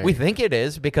practice. Right. We think it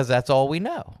is because that's all we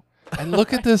know. And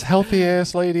look at this healthy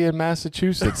ass lady in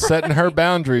Massachusetts setting her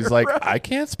boundaries. Like, I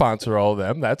can't sponsor all of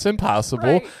them. That's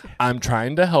impossible. Right. I'm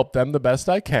trying to help them the best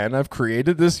I can. I've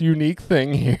created this unique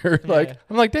thing here. Like,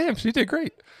 I'm like, damn, she did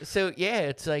great. So yeah,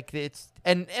 it's like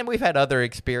and we've had other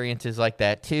experiences like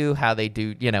that too. How they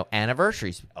do,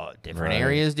 anniversaries. Different Right.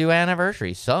 areas do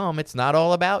anniversaries. Some it's not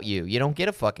all about you. You don't get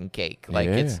a fucking cake. Like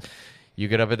Yeah. you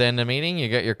get up at the end of the meeting, you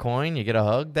get your coin, you get a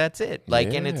hug. That's it.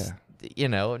 Like, and it's Yeah.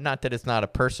 not that it's not a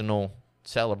personal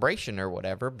celebration or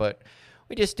whatever, but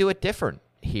we just do it different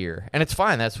here, and it's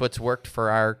fine. That's what's worked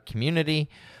for our community.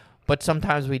 But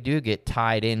sometimes we do get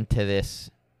tied into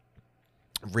this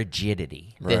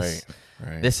rigidity. Right.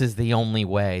 This is the only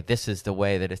way. This is the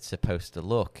way that it's supposed to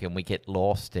look. And we get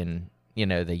lost in,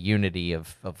 the unity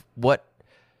of what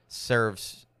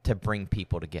serves to bring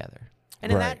people together.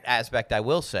 And in that aspect, I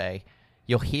will say,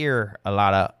 you'll hear a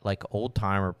lot of, like,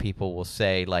 old-timer people will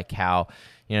say, like, how,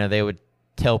 they would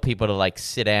tell people to, like,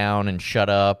 sit down and shut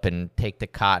up and take the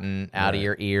cotton out of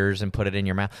your ears and put it in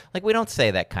your mouth. Like, we don't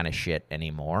say that kind of shit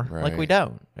anymore. Like, we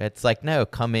don't. It's like, no,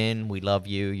 come in. We love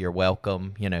you. You're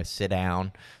welcome. Sit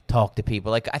down. Talk to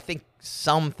people. Like, I think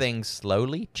some things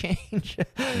slowly change,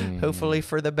 hopefully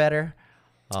for the better.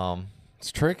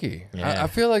 It's tricky. Yeah. I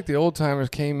feel like the old timers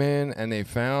came in and they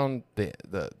found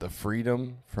the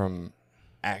freedom from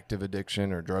active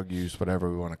addiction or drug use, whatever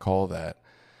we want to call that.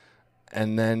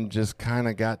 And then just kind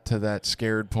of got to that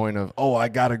scared point of, oh, I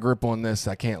got a grip on this.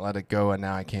 I can't let it go. And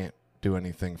now I can't do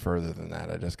anything further than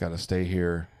that. I just got to stay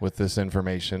here with this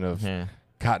information of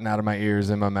cotton out of my ears,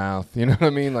 in my mouth. You know what I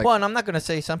mean? Like, well, and I'm not going to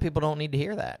say some people don't need to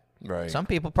hear that. right. Some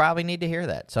people probably need to hear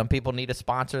that. Some people need a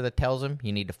sponsor that tells them,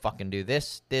 you need to fucking do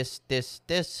this, this, this,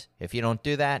 this. If you don't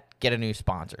do that, get a new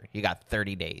sponsor. You got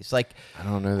 30 days. Like, I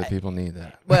don't know that people need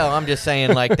that. well, I'm just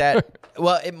saying, like, that.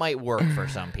 Well, it might work for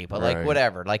some people. Like, Right.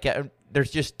 whatever. Like,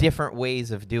 there's just different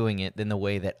ways of doing it than the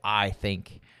way that I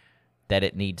think that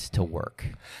it needs to work.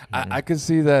 I could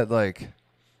see that, like,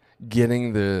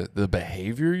 getting the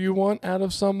behavior you want out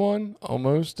of someone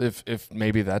almost, if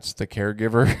maybe that's the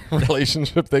caregiver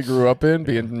relationship they grew up in,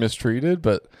 being mistreated.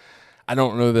 But I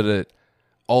don't know that it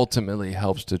ultimately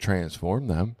helps to transform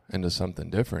them into something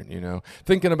different.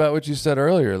 Thinking about what you said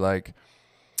earlier, like,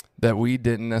 that we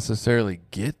didn't necessarily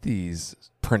get these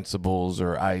principles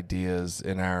or ideas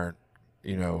in our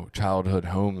childhood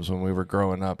homes when we were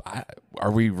growing up.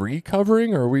 Are we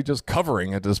recovering, or are we just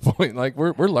covering at this point? Like,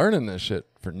 we're learning this shit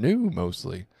for new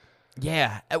mostly.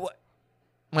 Yeah.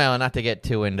 Well, not to get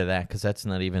too into that, because that's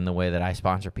not even the way that I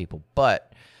sponsor people.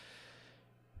 But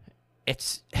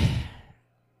it's,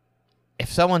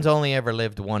 if someone's only ever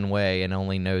lived one way and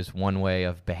only knows one way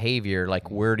of behavior,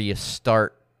 like, where do you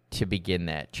start to begin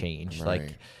that change?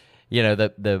 Right.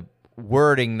 Like, the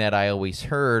wording that I always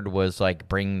heard was, like,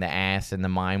 bring the ass and the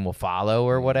mind will follow,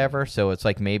 or whatever. So it's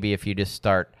like, maybe if you just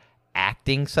start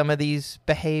acting some of these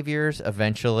behaviors,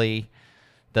 eventually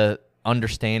the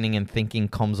understanding and thinking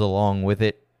comes along with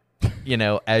it,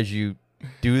 as you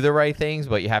do the right things.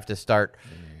 But you have to start,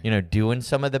 doing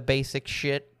some of the basic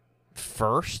shit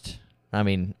first. I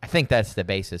mean, I think that's the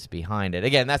basis behind it.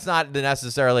 Again, that's not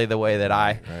necessarily the way that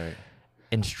I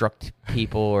instruct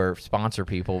people or sponsor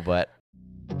people, but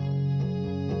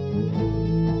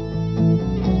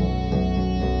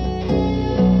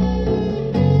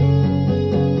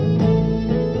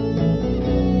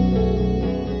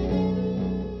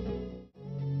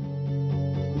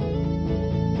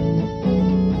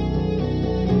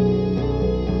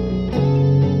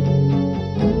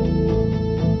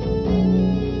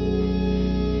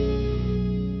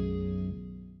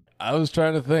I was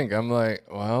trying to think. I'm like,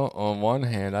 well, on one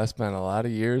hand, I spent a lot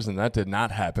of years, and that did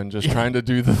not happen. Just trying to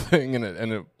do the thing, and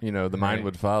it the mind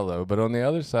would follow. But on the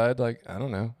other side, like, I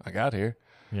don't know, I got here,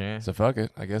 so fuck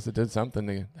it. I guess it did something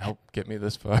to help get me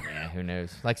this far. Yeah, who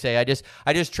knows? Like, say, I just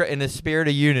try, in the spirit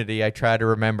of unity, I try to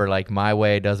remember, like, my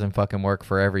way doesn't fucking work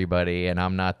for everybody, and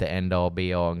I'm not the end all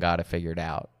be all and got it figured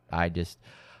out. I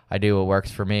do what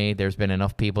works for me. There's been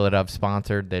enough people that I've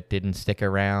sponsored that didn't stick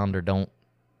around or don't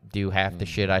do half the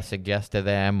shit I suggest to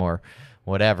them or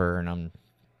whatever, and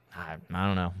I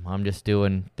don't know. I'm just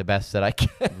doing the best that I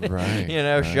can.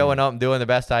 Right. Showing up and doing the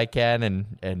best I can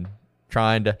and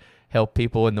trying to help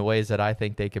people in the ways that I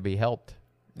think they could be helped.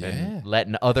 Yeah. And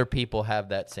letting other people have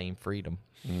that same freedom.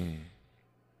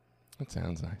 That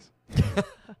sounds nice.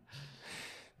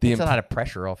 It's a lot of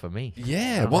pressure off of me.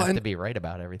 Yeah, I don't well, have to be right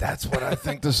about everything. That's what I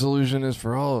think the solution is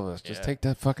for all of us. Just take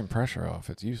that fucking pressure off.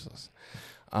 It's useless.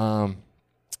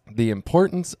 The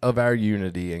importance of our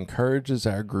unity encourages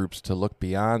our groups to look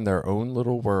beyond their own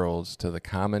little worlds to the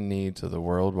common needs of the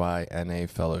worldwide NA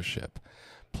fellowship,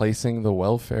 placing the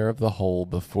welfare of the whole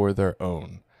before their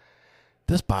own.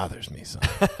 this bothers me, son.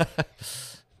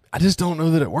 I just don't know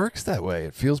that it works that way.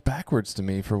 It feels backwards to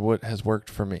me for what has worked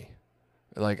for me.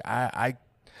 Like I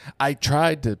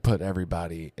tried to put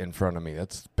everybody in front of me.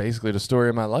 That's basically the story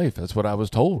of my life. That's what I was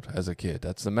told as a kid.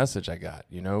 That's the message I got,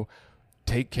 you know.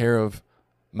 Take care of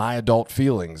my adult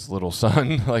feelings, little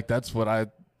son. Like that's what I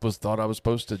thought I was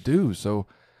supposed to do. So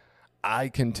I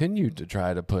continued to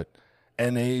try to put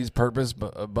NA's purpose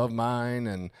above mine,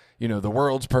 and you know, the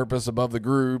world's purpose above the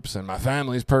groups, and my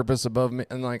family's purpose above me,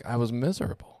 and like I was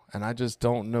miserable. And I just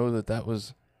don't know that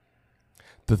was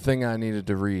the thing I needed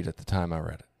to read at the time I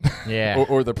read it. Yeah.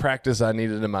 or the practice I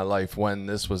needed in my life when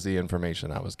this was the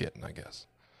information I was getting, I guess.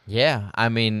 Yeah, I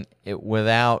mean,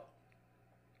 without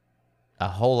a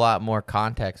whole lot more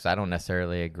context, I don't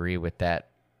necessarily agree with that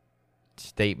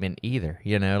statement either.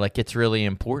 You know, like it's really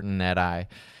important that I,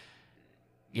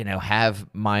 you know, have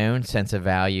my own sense of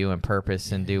value and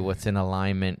purpose and do what's in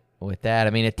alignment with that. I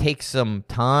mean, it takes some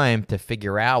time to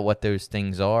figure out what those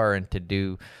things are and to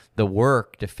do the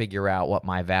work to figure out what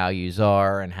my values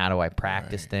are and how do I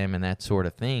practice them and that sort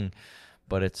of thing.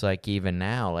 But it's like even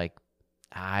now, like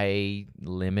I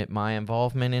limit my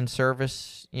involvement in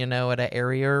service, you know, at an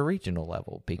area or regional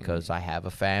level because I have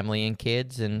a family and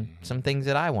kids and some things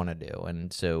that I want to do.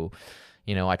 And so,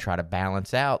 you know, I try to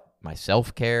balance out my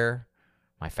self-care,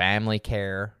 my family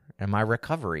care, and my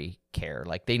recovery care.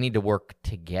 Like they need to work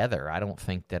together. I don't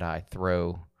think that I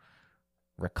throw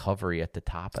recovery at the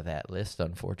top of that list,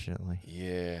 unfortunately.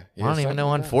 Yeah. I don't even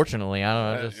know, unfortunately. I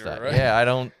don't know. Just right. Yeah, I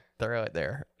don't throw it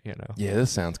there, you know. Yeah,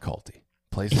 this sounds culty.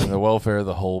 Placing the welfare of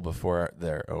the whole before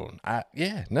their own.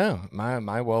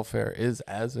 My welfare is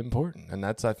as important, and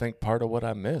that's I think part of what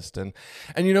I missed. And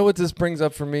you know what this brings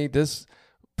up for me? This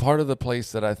part of the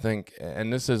place that I think,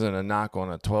 and this isn't a knock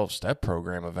on a 12-step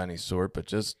program of any sort, but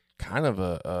just kind of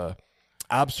a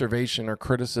observation or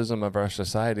criticism of our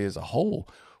society as a whole.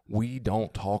 We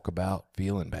don't talk about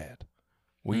feeling bad.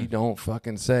 We don't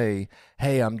fucking say,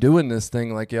 hey, I'm doing this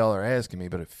thing like y'all are asking me,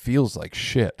 but it feels like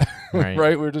shit. Right.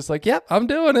 Right? We're just like, yep, I'm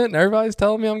doing it. And everybody's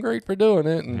telling me I'm great for doing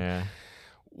it. And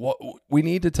what we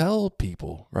need to tell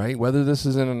people, right? Whether this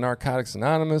is in a Narcotics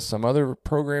Anonymous, some other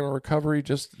program of recovery,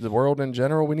 just the world in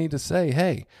general, we need to say,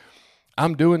 hey,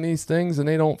 I'm doing these things and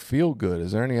they don't feel good.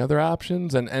 Is there any other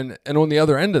options? And on the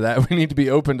other end of that, we need to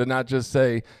be open to not just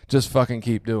say, just fucking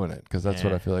keep doing it. Because that's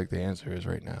what I feel like the answer is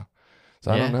right now. So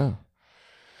I don't know.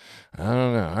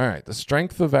 All right. The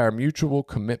strength of our mutual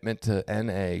commitment to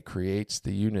NA creates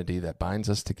the unity that binds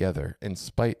us together in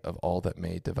spite of all that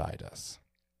may divide us.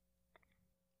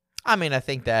 I mean, I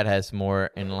think that has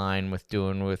more in line with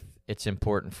it's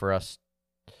important for us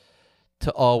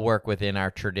to all work within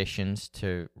our traditions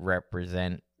to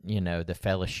represent, you know, the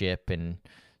fellowship and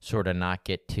sort of not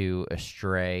get too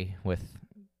astray with,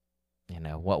 you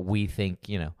know, what we think,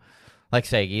 you know, like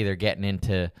say either getting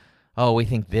into, oh, we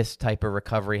think this type of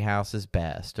recovery house is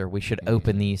best, or we should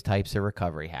open these types of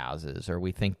recovery houses, or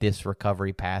we think this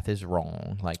recovery path is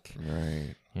wrong. Like,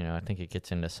 right. You know, I think it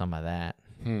gets into some of that.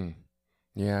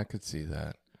 Yeah, I could see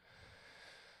that.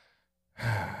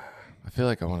 I feel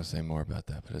like I want to say more about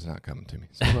that, but it's not coming to me.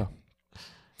 So,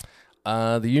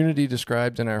 the unity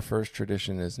described in our first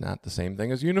tradition is not the same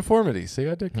thing as uniformity. See,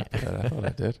 I did get that. I thought I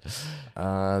did.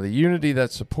 The unity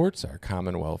that supports our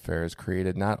common welfare is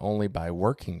created not only by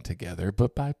working together,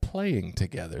 but by playing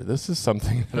together. This is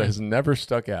something that has never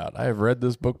stuck out. I have read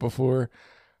this book before.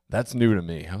 That's new to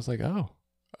me. I was like, oh,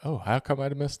 how come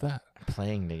I'd have missed that?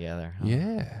 Playing together. Huh?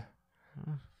 Yeah.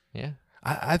 Yeah.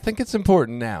 I think it's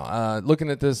important now. Looking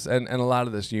at this, and a lot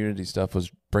of this unity stuff was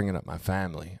bringing up my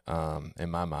family in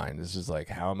my mind. This is like,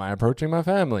 how am I approaching my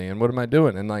family, and what am I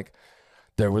doing? And like,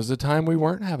 there was a time we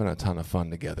weren't having a ton of fun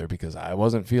together because I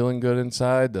wasn't feeling good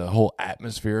inside. The whole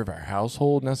atmosphere of our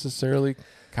household necessarily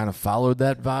kind of followed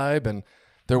that vibe, and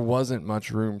there wasn't much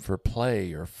room for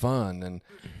play or fun. And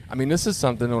I mean, this is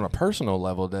something on a personal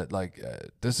level that like,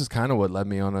 this is kind of what led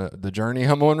me on the journey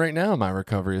I'm on right now in my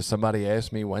recovery. Is somebody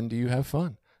asked me, when do you have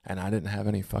fun? And I didn't have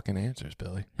any fucking answers,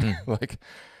 Billy. Like,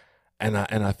 and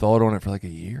I thought on it for like a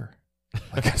year.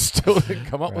 Like I still didn't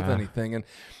come up with anything. And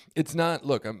it's not,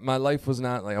 look, my life was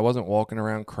not like, I wasn't walking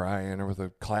around crying or with a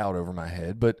cloud over my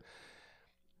head, but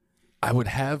I would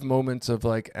have moments of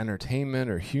like entertainment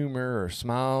or humor or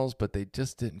smiles, but they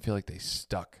just didn't feel like they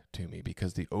stuck to me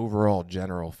because the overall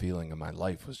general feeling of my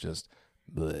life was just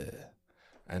bleh.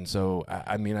 And so,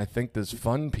 I mean, I think this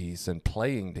fun piece and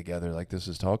playing together like this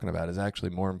is talking about is actually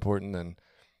more important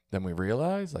than we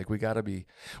realize. Like we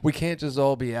can't just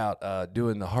all be out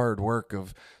doing the hard work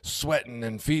of sweating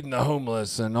and feeding the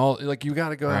homeless and all. Like you got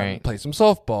to go out and play some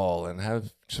softball and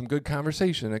have some good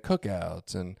conversation at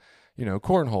cookouts and,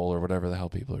 cornhole or whatever the hell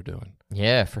people are doing.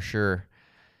 Yeah, for sure.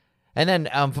 And then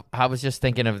I was just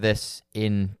thinking of this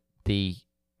in the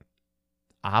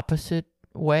opposite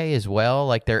way as well.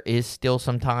 Like there is still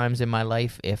some times in my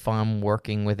life if I'm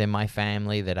working within my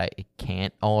family that it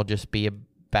can't all just be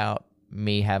about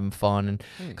me having fun. And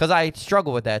because I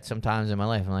struggle with that sometimes in my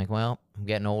life. I'm like, well, I'm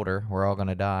getting older. We're all going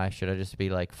to die. Should I just be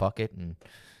like, fuck it and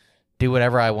do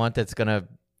whatever I want that's going to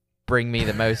bring me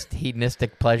the most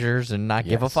hedonistic pleasures and not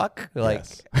give a fuck? Like,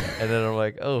 and then I'm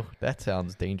like, oh, that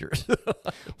sounds dangerous.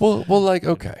 well, like,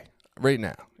 okay, right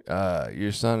now,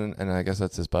 your son, and I guess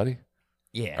that's his buddy,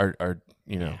 are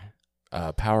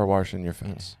power washing your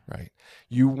fence, right?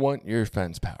 You want your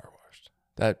fence power washed.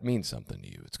 That means something to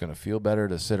you. It's going to feel better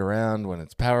to sit around when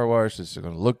it's power washed. It's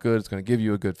going to look good. It's going to give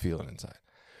you a good feeling inside.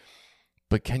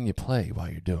 But can you play while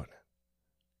you're doing it?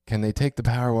 Can they take the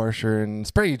power washer and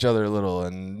spray each other a little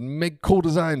and make cool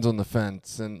designs on the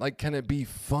fence? And like, can it be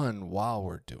fun while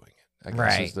we're doing it? I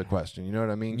guess is the question. You know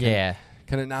what I mean?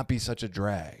 Can it not be such a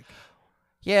drag?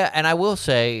 Yeah, and I will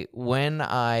say, when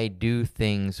I do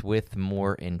things with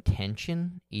more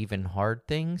intention, even hard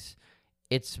things,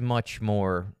 it's much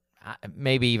more,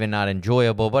 maybe even not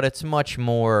enjoyable, but it's much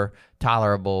more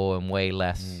tolerable and way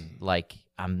less like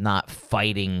I'm not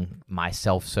fighting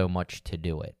myself so much to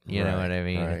do it. You know what I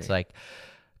mean? Right. It's like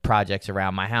projects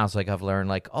around my house. Like I've learned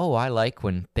like, oh, I like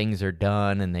when things are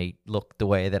done and they look the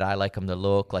way that I like them to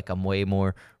look. Like I'm way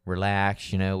more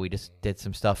relaxed. We just did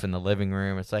some stuff in the living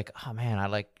room. It's like, oh man, I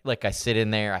like I sit in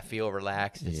there. I feel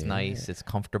relaxed. It's nice. It's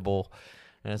comfortable.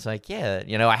 And it's like, yeah,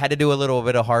 I had to do a little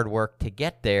bit of hard work to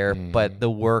get there, but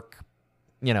the work,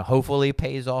 hopefully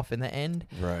pays off in the end.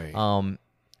 Right.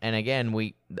 And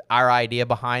again, our idea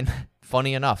behind,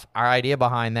 funny enough, our idea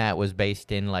behind that was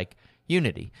based in like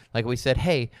unity. Like we said,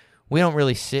 hey, we don't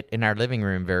really sit in our living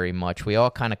room very much. We all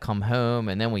kind of come home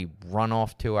and then we run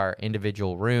off to our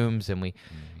individual rooms and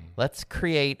let's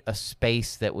create a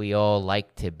space that we all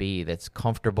like to be, that's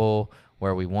comfortable,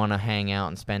 where we want to hang out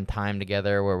and spend time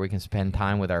together, where we can spend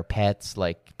time with our pets,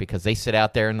 like because they sit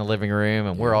out there in the living room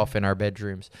and we're off in our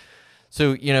bedrooms.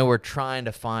 So, we're trying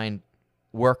to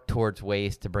work towards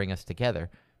ways to bring us together.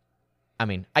 I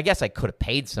mean, I guess I could have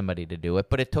paid somebody to do it,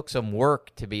 but it took some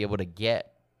work to be able to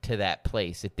get to that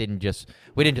place. We didn't just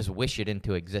wish it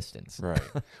into existence. Right.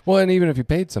 Well, and even if you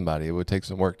paid somebody, it would take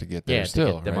some work to get there still.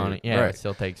 To get the money. Yeah, it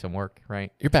still takes some work,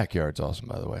 right? Your backyard's awesome,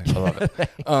 by the way. I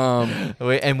love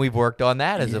it. And we've worked on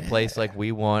that as a place like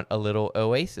we want a little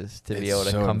oasis to be able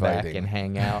to come back and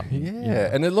hang out.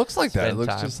 And it looks like that. It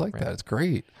looks just like that. It's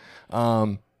great.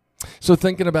 So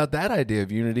thinking about that idea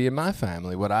of unity in my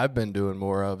family, what I've been doing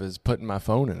more of is putting my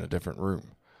phone in a different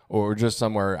room or just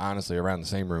somewhere, honestly, around the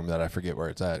same room that I forget where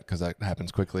it's at because that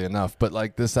happens quickly enough. But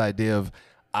like this idea of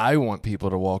I want people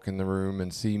to walk in the room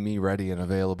and see me ready and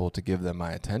available to give them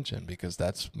my attention because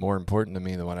that's more important to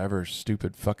me than whatever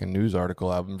stupid fucking news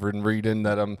article I've been reading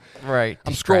that I'm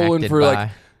scrolling for like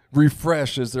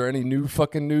refresh. Is there any new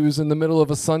fucking news in the middle of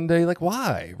a Sunday? Like,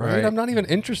 why? Right? I'm not even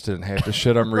interested in half the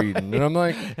shit I'm reading. And I'm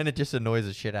like, and it just annoys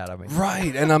the shit out of me.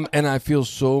 Right. And I feel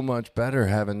so much better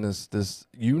having this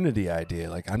unity idea.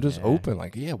 Like, I'm just open.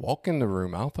 Like, walk in the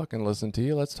room. I'll fucking listen to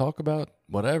you. Let's talk about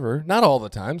whatever. Not all the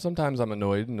time. Sometimes I'm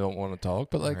annoyed and don't want to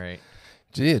talk. But like,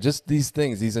 just these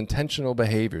things, these intentional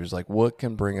behaviors. Like, what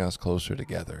can bring us closer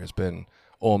together has been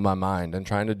on my mind, and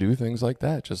trying to do things like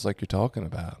that, just like you're talking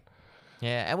about.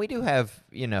 Yeah, and we do have,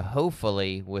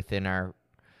 hopefully within our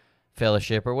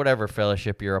fellowship or whatever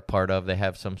fellowship you're a part of, they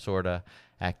have some sort of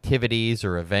activities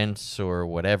or events or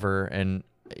whatever. And,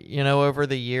 over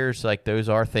the years, like those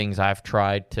are things I've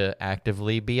tried to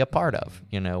actively be a part of,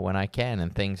 when I can,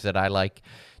 and things that I like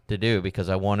to do because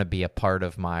I want to be a part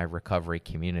of my recovery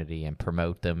community and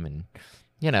promote them and,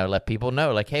 let people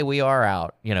know like, hey, we are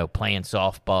out, playing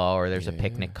softball, or there's a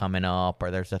picnic coming up,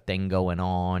 or there's a thing going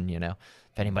on,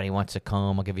 If anybody wants to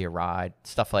come, I'll give you a ride,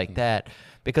 stuff like that.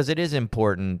 Because it is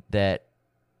important that,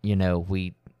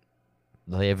 we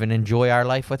live and enjoy our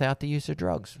life without the use of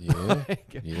drugs.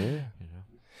 Yeah.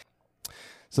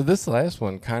 So this last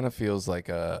one kind of feels like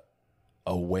a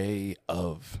way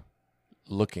of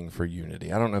looking for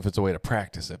unity. I don't know if it's a way to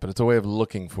practice it, but it's a way of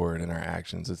looking for it in our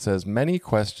actions. It says, many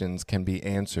questions can be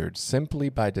answered simply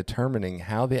by determining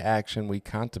how the action we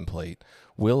contemplate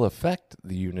will affect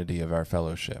the unity of our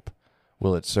fellowship.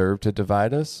 Will it serve to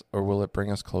divide us, or will it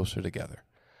bring us closer together?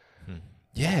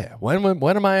 Yeah. When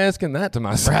am I asking that to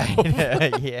myself?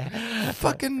 Right.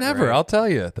 Fucking never. Right. I'll tell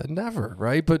you. Never.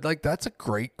 Right. But like, that's a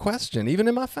great question. Even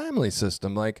in my family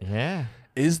system, like,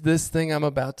 is this thing I'm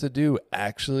about to do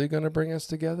actually going to bring us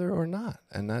together or not?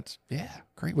 And that's,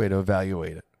 great way to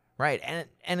evaluate it. Right.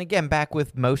 And again, back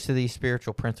with most of these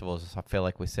spiritual principles, I feel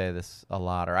like we say this a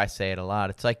lot, or I say it a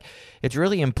lot. It's like, it's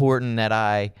really important that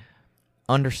I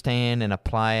understand and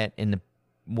apply it in the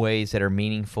ways that are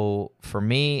meaningful for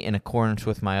me in accordance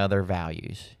with my other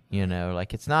values. You know,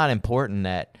 like, it's not important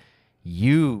that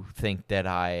you think that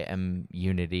I am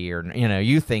unity, or, you know,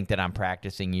 you think that I'm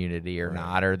practicing unity or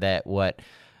not, or that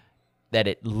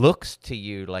it looks to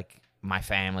you like my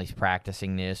family's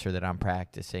practicing this, or that I'm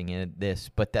practicing this,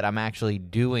 but that I'm actually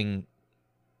doing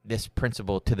this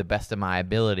principle to the best of my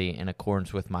ability in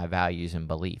accordance with my values and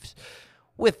beliefs,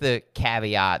 with the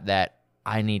caveat that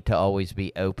I need to always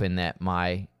be open that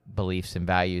my beliefs and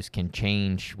values can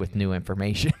change with new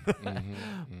information.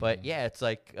 But yeah, it's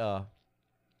like,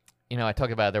 you know, I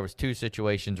talked about, there was 2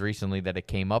 situations recently that it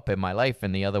came up in my life,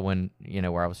 and the other one, you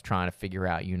know, where I was trying to figure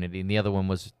out unity, and the other one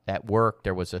was at work.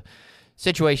 There was a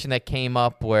situation that came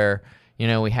up where, you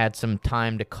know, we had some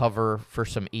time to cover for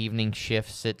some evening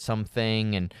shifts at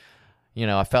something, and, you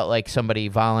know, I felt like somebody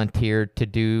volunteered to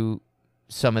do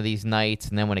some of these nights,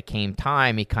 and then when it came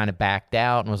time, he kind of backed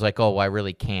out and was like, oh, well, I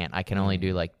really can't. I can only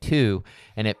do like 2,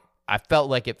 and I felt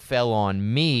like it fell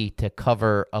on me to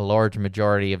cover a large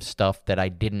majority of stuff that I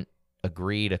didn't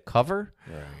agree to cover,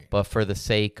 but for the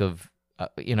sake of,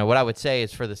 you know, what I would say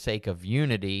is, for the sake of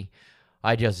unity,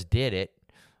 I just did it.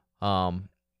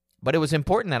 But it was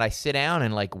important that I sit down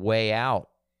and like weigh out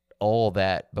all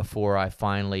that before I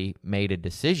finally made a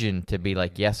decision to be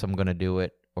like, yes, I'm going to do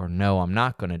it, or no, I'm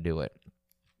not going to do it.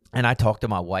 And I talked to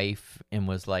my wife and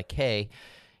was like, hey,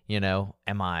 you know,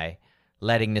 am I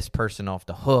letting this person off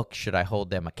the hook? Should I hold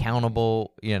them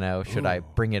accountable? You know, should I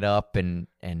bring it up and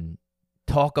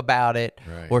talk about it,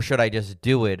 or should I just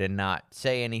do it and not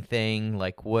say anything?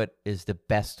 Like, what is the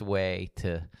best way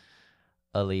to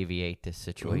alleviate this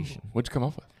situation? What'd you come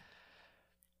up with?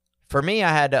 For me, I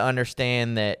had to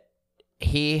understand that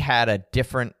he had a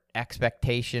different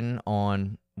expectation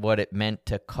on what it meant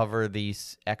to cover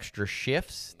these extra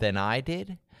shifts than I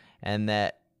did, and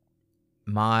that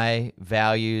my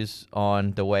values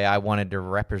on the way I wanted to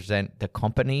represent the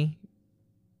company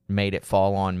made it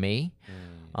fall on me.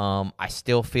 I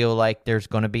still feel like there's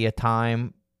going to be a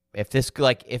time, if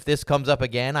this comes up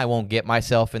again, I won't get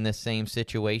myself in this same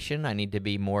situation. I need to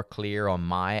be more clear on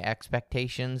my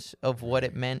expectations of what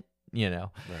it meant, you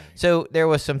know. So there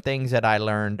was some things that I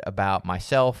learned about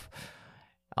myself,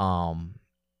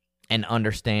 and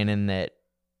understanding that,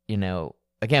 you know,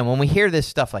 again, when we hear this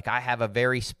stuff, like, I have a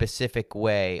very specific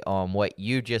way on what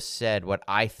you just said, what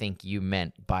I think you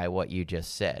meant by what you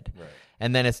just said.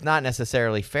 And then it's not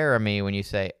necessarily fair of me when you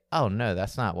say, oh, no,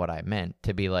 that's not what I meant,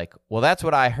 to be like, well, that's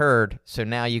what I heard, so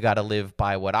now you got to live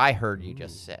by what I heard you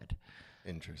just said.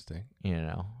 Interesting. You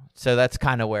know? So that's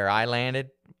kind of where I landed,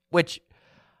 which,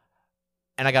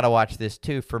 and I got to watch this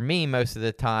too, for me, most of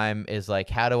the time is like,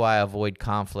 how do I avoid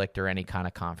conflict or any kind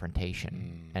of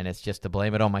confrontation? And it's just to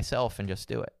blame it on myself and just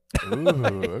do it.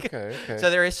 Ooh, okay. So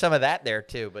there is some of that there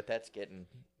too, but that's getting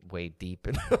way deep.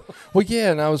 Well,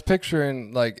 yeah, and I was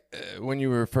picturing, like, when you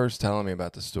were first telling me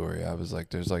about the story, I was like,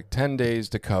 there's like 10 days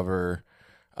to cover.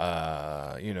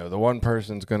 You know, the one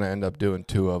person's going to end up doing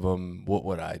 2 of them. What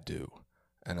would I do?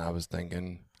 And I was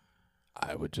thinking,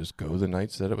 I would just go the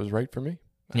nights that it was right for me.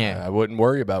 Yeah. I wouldn't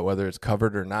worry about whether it's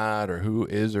covered or not, or who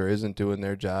is or isn't doing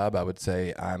their job. I would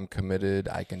say, I'm committed.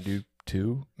 I can do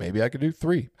 2. Maybe I could do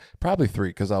 3. Probably 3,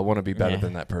 because I want to be better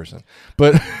than that person.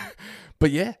 But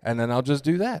yeah, and then I'll just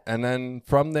do that. And then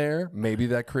from there, maybe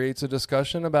that creates a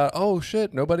discussion about, oh,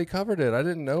 shit, nobody covered it. I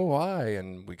didn't know why,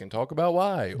 and we can talk about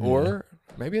why. Or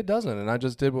maybe it doesn't, and I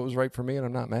just did what was right for me, and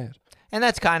I'm not mad. And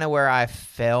that's kind of where I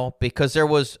fell, because there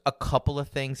was a couple of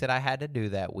things that I had to do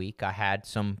that week. I had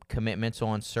some commitments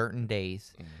on certain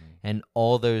days, and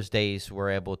all those days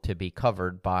were able to be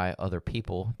covered by other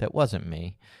people that wasn't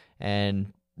me.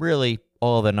 And really,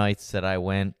 all the nights that I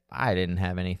went, I didn't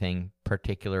have anything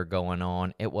particular going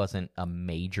on. It wasn't a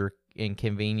major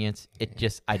inconvenience. It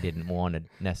just, I didn't want to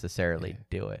necessarily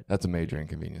do it. That's a major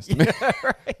inconvenience to me.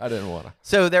 Right. I didn't want to.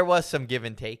 So there was some give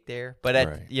and take there,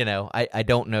 but you know, I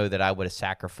don't know that I would have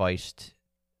sacrificed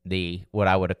what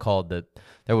I would have called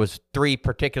there was 3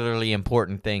 particularly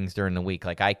important things during the week.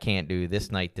 Like, I can't do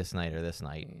this night, or this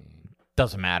night.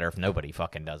 Doesn't matter if nobody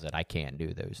fucking does it. I can't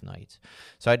do those nights.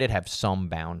 So I did have some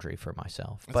boundary for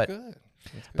myself. That's good.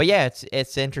 But yeah,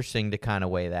 it's interesting to kind of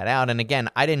weigh that out. And again,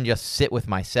 I didn't just sit with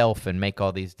myself and make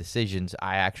all these decisions.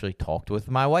 I actually talked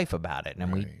with my wife about it,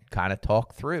 and we kind of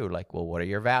talked through, like, well, what are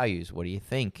your values? What do you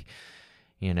think?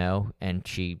 You know, and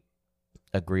she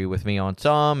agreed with me on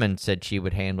some and said she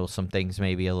would handle some things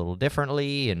maybe a little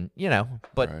differently, and you know,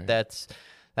 but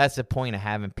that's the point of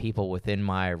having people within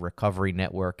my recovery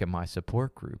network and my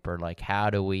support group, are like, how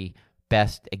do we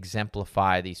best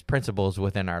exemplify these principles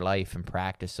within our life and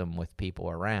practice them with people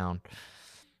around?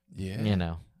 Yeah. You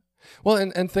know. Well,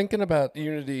 and thinking about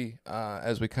unity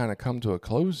as we kind of come to a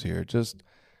close here, just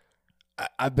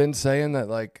I've been saying that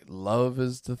like love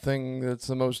is the thing that's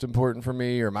the most important for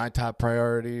me, or my top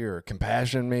priority, or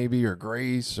compassion maybe, or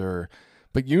grace,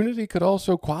 but unity could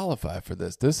also qualify for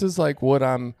this. This is like what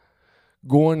I'm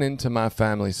going into my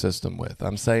family system with.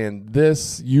 I'm saying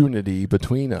this unity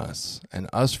between us and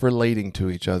us relating to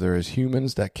each other as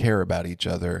humans that care about each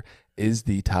other is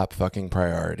the top fucking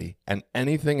priority. And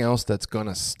anything else that's going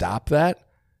to stop that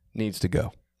needs to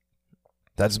go.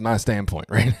 That's my standpoint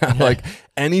right now. Like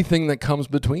anything that comes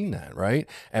between that, right?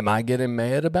 Am I getting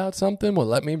mad about something? Well,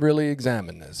 let me really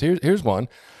examine this. Here's one.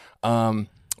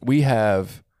 We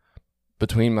have,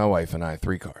 between my wife and I,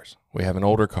 3 cars. We have an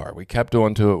older car. We kept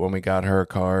on to it when we got her a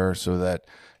car so that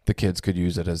the kids could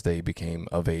use it as they became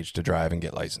of age to drive and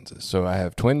get licenses. So I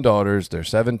have twin daughters. They're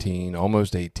 17,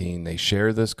 almost 18. They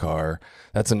share this car.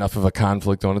 That's enough of a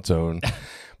conflict on its own.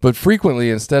 But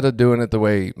frequently, instead of doing it the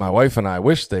way my wife and I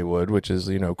wish they would, which is,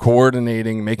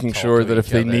 coordinating, making sure that if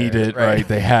they need it, right,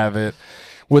 they have it.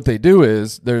 What they do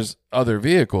is there's other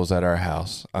vehicles at our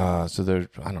house. So there's,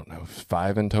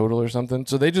 5 in total or something.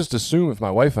 So they just assume if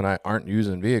my wife and I aren't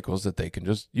using vehicles that they can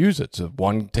just use it. So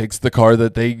one takes the car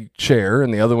that they share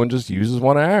and the other one just uses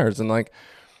one of ours. And like,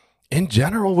 in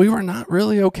general, we were not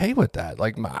really okay with that.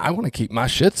 Like, I want to keep my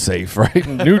shit safe, right?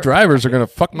 And new drivers are going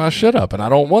to fuck my shit up, and I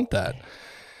don't want that.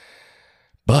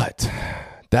 But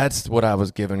that's what I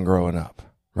was given growing up.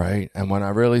 Right. And when I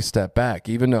really step back,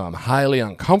 even though I'm highly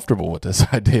uncomfortable with this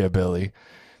idea, Billy,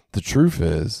 the truth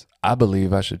is I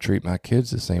believe I should treat my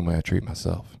kids the same way I treat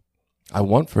myself. I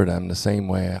want for them the same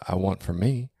way I want for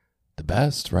me, the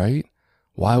best, right?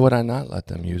 Why would I not let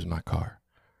them use my car?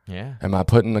 Yeah. Am I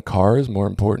putting the car as more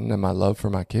important than my love for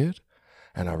my kid?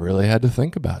 And I really had to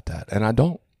think about that. And I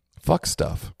don't. Fuck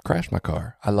stuff. Crash my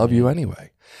car. I love you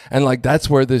anyway. And like that's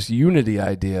where this unity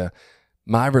idea,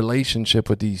 my relationship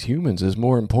with these humans is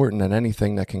more important than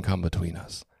anything that can come between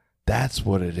us. That's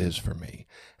what it is for me.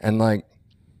 And like,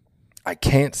 I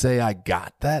can't say I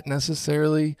got that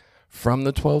necessarily from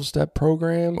the 12-step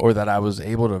program or that I was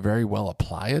able to very well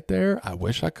apply it there. I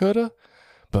wish I could have.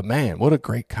 But man, what a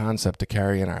great concept to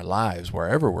carry in our lives,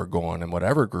 wherever we're going and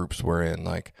whatever groups we're in.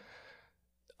 Like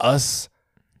us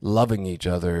loving each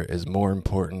other is more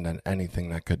important than anything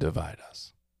that could divide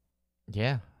us.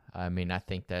 Yeah. I mean, I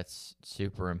think that's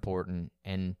super important.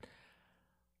 And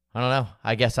I don't know.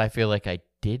 I guess I feel like I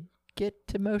did get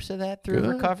to most of that through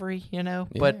recovery, Yeah.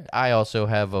 But I also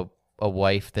have a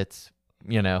wife that's,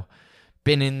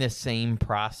 been in this same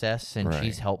process, and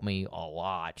she's helped me a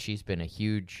lot. She's been a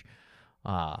huge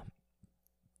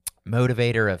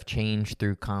motivator of change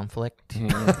through conflict.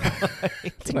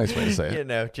 It's a nice way to say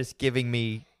it. Just giving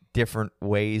me different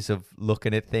ways of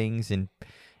looking at things and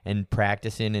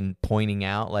practicing and pointing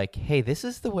out like, hey, this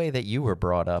is the way that you were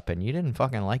brought up and you didn't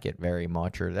fucking like it very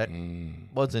much, or that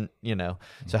wasn't,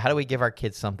 So how do we give our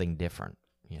kids something different?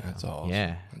 That's awesome.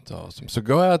 Yeah. That's awesome. So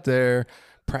go out there,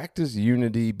 practice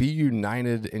unity, be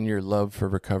united in your love for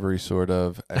recovery, sort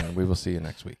of, and we will see you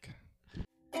next week.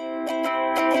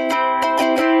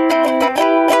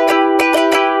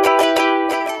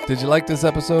 Did you like this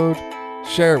episode?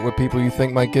 Share it with people you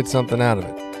think might get something out of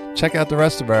it. Check out the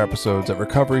rest of our episodes at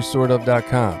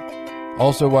recoverysortof.com.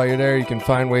 Also, while you're there, you can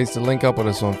find ways to link up with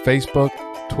us on Facebook,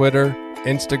 Twitter,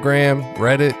 Instagram,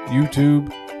 Reddit,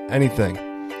 YouTube, anything.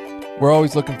 We're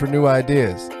always looking for new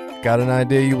ideas. Got an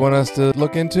idea you want us to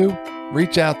look into?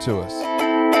 Reach out to us.